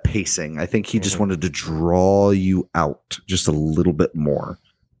 part of that pacing. I think he just wanted to draw you out just a little bit more.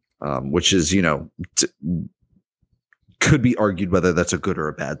 Which is, could be argued whether that's a good or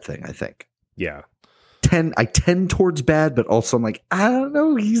a bad thing. I think I tend towards bad, but also I'm like, I don't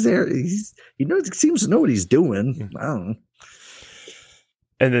know. He's there. He seems to know what he's doing. I don't know.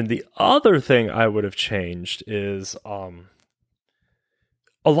 And then the other thing I would have changed is a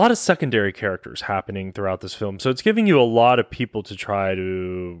lot of secondary characters happening throughout this film. So it's giving you a lot of people to try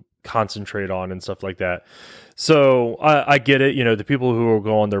to concentrate on and stuff like that. So I get it. The people who will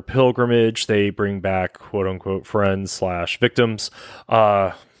go on their pilgrimage, they bring back quote unquote friends / victims.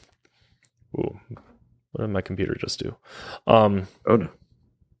 What did my computer just do? Oh no.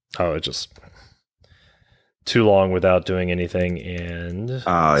 Oh, it just too long without doing anything and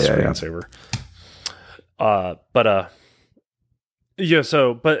screensaver. I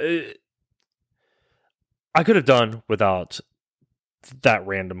could have done without that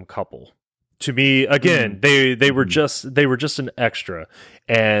random couple. To me, again, they were just an extra,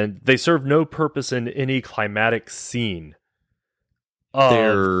 and they serve no purpose in any climatic scene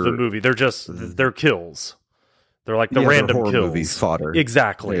of the movie. They're kills. They're like the random horror kills. Movie fodder.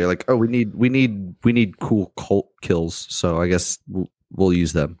 Exactly. They're like, oh, we need cool cult kills, so I guess we'll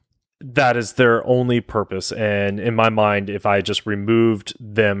use them. That is their only purpose, and in my mind, if I just removed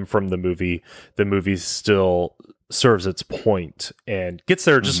them from the movie still serves its point and gets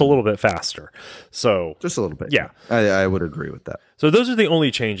there just a little bit faster. So just a little bit. Yeah. I would agree with that. So those are the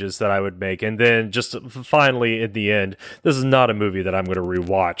only changes that I would make. And then just finally in the end, this is not a movie that I'm going to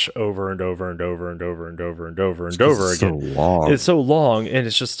rewatch over and over and over and over and over and over and over again. So long. It's so long, and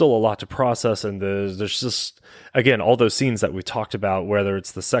it's just still a lot to process. And there's just, again, all those scenes that we talked about, whether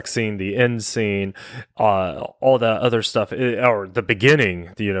it's the sex scene, the end scene, all that other stuff, or the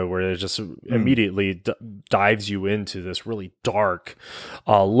beginning, where it just immediately dives you into this really dark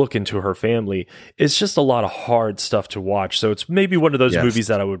look into her family. It's just a lot of hard stuff to watch. So it's maybe one of those movies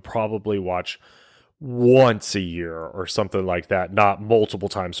that I would probably watch once a year or something like that, not multiple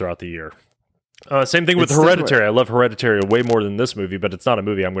times throughout the year. Same thing with Hereditary. I love Hereditary way more than this movie, but it's not a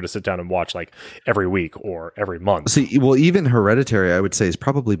movie I'm going to sit down and watch like every week or every month. See, well, even Hereditary, I would say, is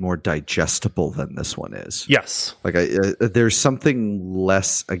probably more digestible than this one is. Yes. Like there's something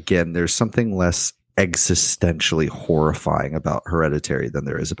less existentially horrifying about Hereditary than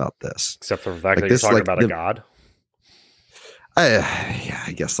there is about this. Except for the fact that you're talking about a god.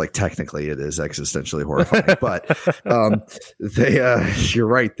 I guess like technically it is existentially horrifying, but you're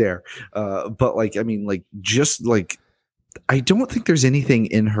right there. But like, I mean, like, just like, I don't think there's anything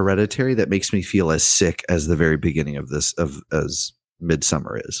in Hereditary that makes me feel as sick as the very beginning of this, as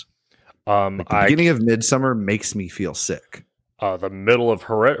Midsummer is. Like the beginning of Midsummer makes me feel sick. The middle of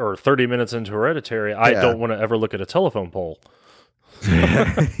 30 minutes into Hereditary, I don't want to ever look at a telephone pole.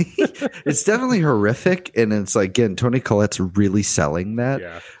 It's definitely horrific, and it's like, again, Toni Collette's really selling that.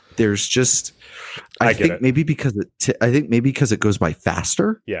 Yeah. There's just, I think maybe because it goes by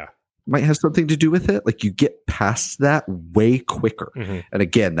faster. Yeah, might have something to do with it. Like you get past that way quicker, and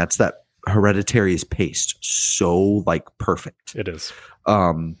again, that's that Hereditary is paced so like perfect. It is.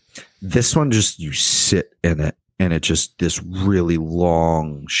 This one just you sit in it. And it just this really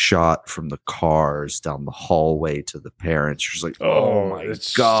long shot from the cars down the hallway to the parents. You're just like, oh my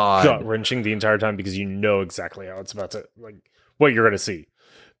it's God. Gut wrenching the entire time because you know exactly how it's about to, like, what you're going to see.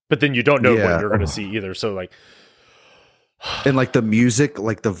 But then you don't know what you're going to see either. So, like, and like the music,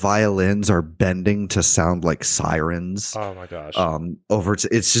 like the violins are bending to sound like sirens. Oh my gosh.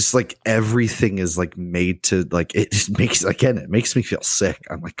 It's just like everything is like made to, like, it just makes me feel sick.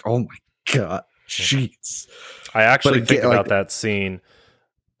 I'm like, oh my God. Jeez. I actually think about that scene,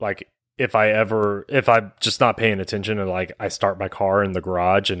 like if I'm just not paying attention and like I start my car in the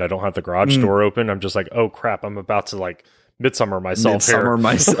garage and I don't have the garage door open, I'm just like, oh crap, I'm about to like Midsummer myself.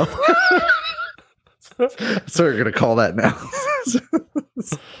 That's what we're gonna call that now.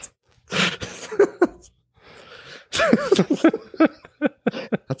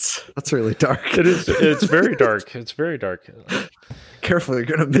 That's really dark. It is. It's very dark. It's very dark. Careful, you're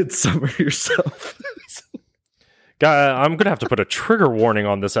gonna Midsummer yourself. I'm gonna have to put a trigger warning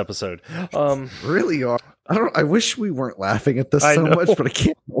on this episode. Really are. I wish we weren't laughing at this so much, but I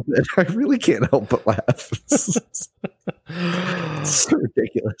can't help it. I really can't help but laugh. It's so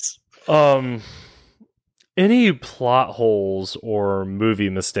ridiculous. Any plot holes or movie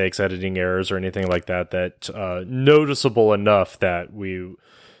mistakes, editing errors, or anything like that noticeable enough that we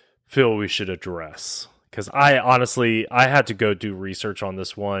feel we should address? Because I had to go do research on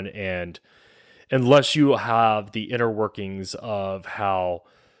this one, and unless you have the inner workings of how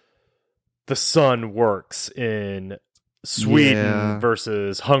the sun works in Sweden Yeah.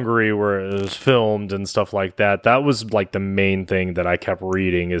 versus Hungary, where it was filmed and stuff like that. That was like the main thing that I kept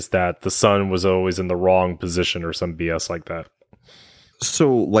reading, is that the sun was always in the wrong position or some BS like that.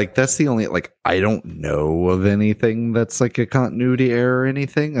 So, like, that's the only, like, I don't know of anything that's like a continuity error or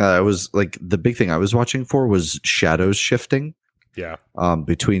anything. I was like, the big thing I was watching for was shadows shifting Yeah.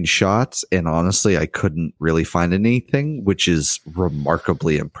 between shots. And honestly, I couldn't really find anything, which is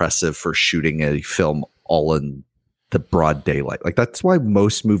remarkably impressive for shooting a film all in the broad daylight. Like, that's why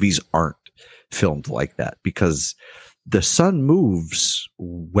most movies aren't filmed like that, because the sun moves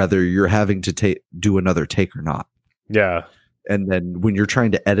whether you're having to do another take or not. Yeah. And then when you're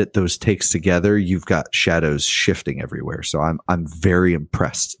trying to edit those takes together, you've got shadows shifting everywhere. So I'm very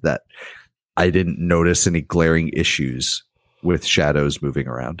impressed that I didn't notice any glaring issues with shadows moving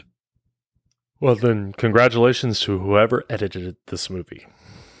around. Well, then, congratulations to whoever edited this movie.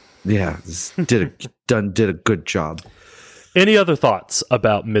 Yeah, did a good job. Any other thoughts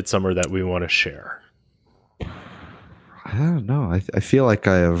about Midsummer that we want to share? I don't know. I feel like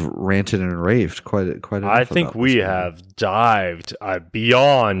I have ranted and raved quite enough. I think about we this movie. have dived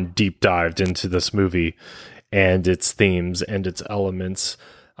beyond deep dived into this movie and its themes and its elements.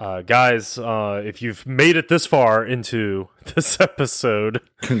 Guys, if you've made it this far into this episode,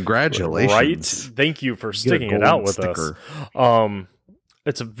 Congratulations! right? Thank you for You get a sticking it out golden with sticker. us.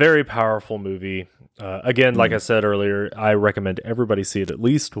 It's a very powerful movie. Again, like I said earlier, I recommend everybody see it at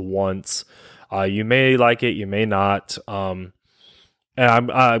least once. You may like it, you may not. And I'm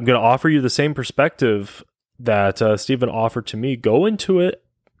going to offer you the same perspective that Stephen offered to me. Go into it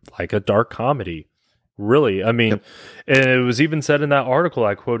like a dark comedy. Really. I mean, and it was even said in that article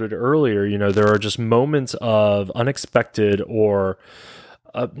I quoted earlier, you know, there are just moments of unexpected or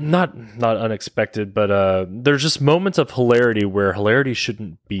not unexpected, but there's just moments of hilarity where hilarity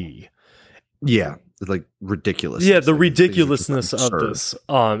shouldn't be. Yeah, like ridiculous. Yeah, the ridiculousness of absurd. this.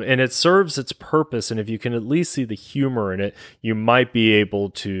 And it serves its purpose. And if you can at least see the humor in it, you might be able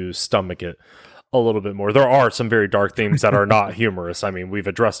to stomach it a little bit more. There are some very dark themes that are not humorous. I mean, we've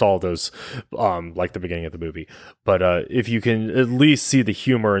addressed all those, like the beginning of the movie. But if you can at least see the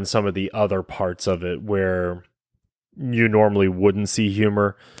humor in some of the other parts of it where you normally wouldn't see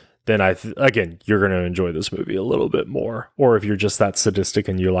humor, then again, you're going to enjoy this movie a little bit more. Or if you're just that sadistic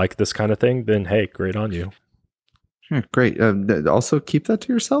and you like this kind of thing, then hey, great on you. Yeah, great. Also, keep that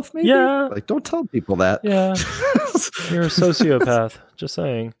to yourself, maybe. Yeah. Like, don't tell people that. Yeah, you're a sociopath. Just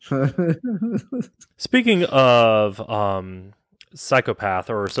saying. Speaking of psychopath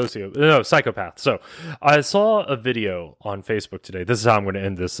or psychopath. So I saw a video on Facebook today. This is how I'm going to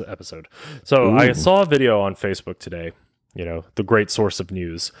end this episode. So I saw a video on Facebook today, you know, the great source of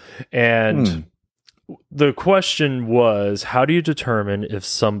news. And the question was, how do you determine if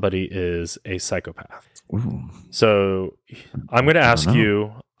somebody is a psychopath? Ooh. So I'm going to ask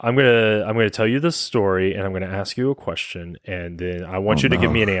you, I'm going to tell you this story and I'm going to ask you a question and then I want you to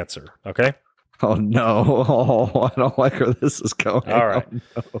give me an answer. Okay. Oh no. Oh, I don't like where this is going. All right.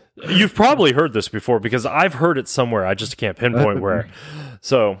 Oh, no. You've probably heard this before because I've heard it somewhere. I just can't pinpoint where.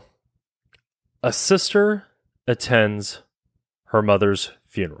 So a sister attends her mother's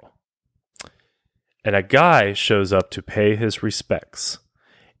funeral and a guy shows up to pay his respects.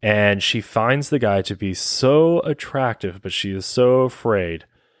 And she finds the guy to be so attractive, but she is so afraid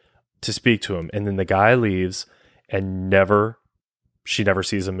to speak to him. And then the guy leaves and she never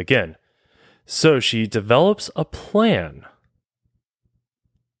sees him again. So she develops a plan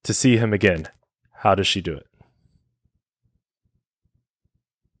to see him again. How does she do it?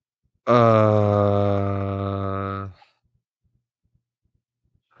 Oh,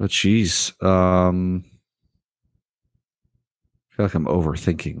 geez. I feel like I'm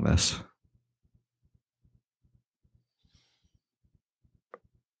overthinking this.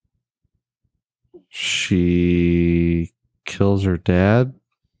 She kills her dad,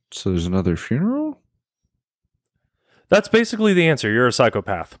 so there's another funeral? That's basically the answer. You're a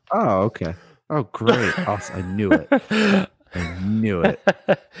psychopath. Oh, okay. Oh, great. Awesome. I knew it. I knew it.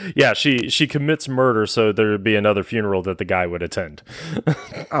 Yeah, she commits murder so there would be another funeral that the guy would attend.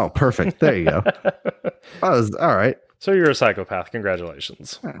 Oh, perfect. There you go. All right. So you're a psychopath.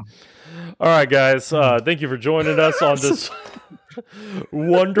 Congratulations. Oh. All right, guys. Thank you for joining us on this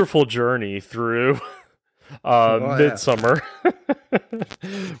wonderful journey through Midsummer.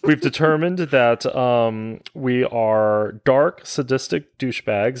 We've determined that we are dark, sadistic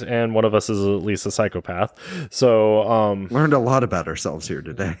douchebags, and one of us is at least a psychopath. So Learned a lot about ourselves here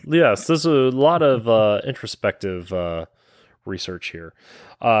today. yes, there's a lot of introspective research here.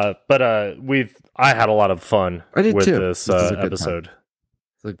 But I had a lot of fun I did with too. this This is a good episode. time.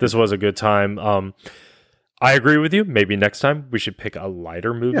 This was a good time. I agree with you. Maybe next time we should pick a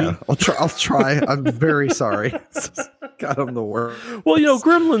lighter movie. Yeah, I'll try. I'm very sorry. God, I'm the worst. Well,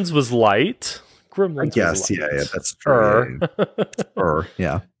 Gremlins was light. Gremlins I guess, was light. yeah, that's true.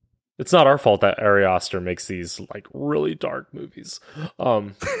 Yeah. It's not our fault that Ari Aster makes these like really dark movies.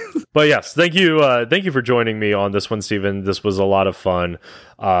 But yes, thank you for joining me on this one, Stephen. This was a lot of fun.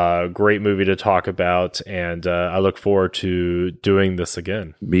 Great movie to talk about, and I look forward to doing this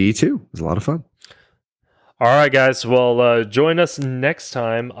again. Me too. It was a lot of fun. All right, guys. Well, join us next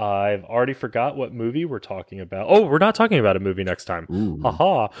time. I've already forgot what movie we're talking about. Oh, we're not talking about a movie next time.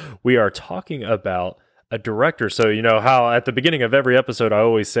 Haha. We are talking about a director. So, how at the beginning of every episode, I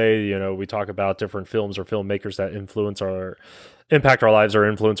always say, we talk about different films or filmmakers that impact our lives or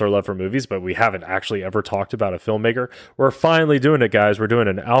influence our love for movies, but we haven't actually ever talked about a filmmaker. We're finally doing it, guys. We're doing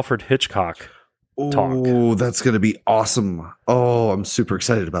an Alfred Hitchcock talk. Oh, that's going to be awesome. Oh, I'm super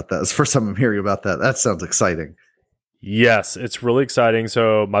excited about that. It's the first time I'm hearing about that. That sounds exciting. Yes, it's really exciting.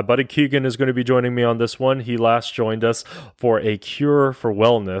 So my buddy Keegan is going to be joining me on this one. He last joined us for A Cure for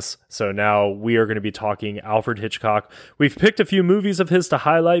Wellness. So now we are going to be talking Alfred Hitchcock. We've picked a few movies of his to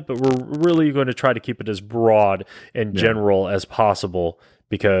highlight, but we're really going to try to keep it as broad and general as possible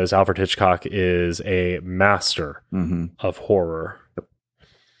because Alfred Hitchcock is a master of horror.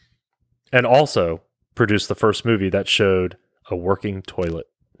 And also produced the first movie that showed a working toilet.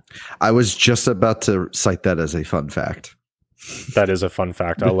 I was just about to cite that as a fun fact. That is a fun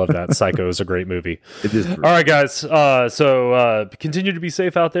fact. I love that. Psycho is a great movie. It is. All right, guys. So continue to be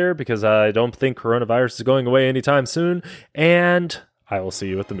safe out there because I don't think coronavirus is going away anytime soon. And I will see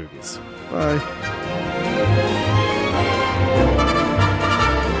you at the movies. Bye.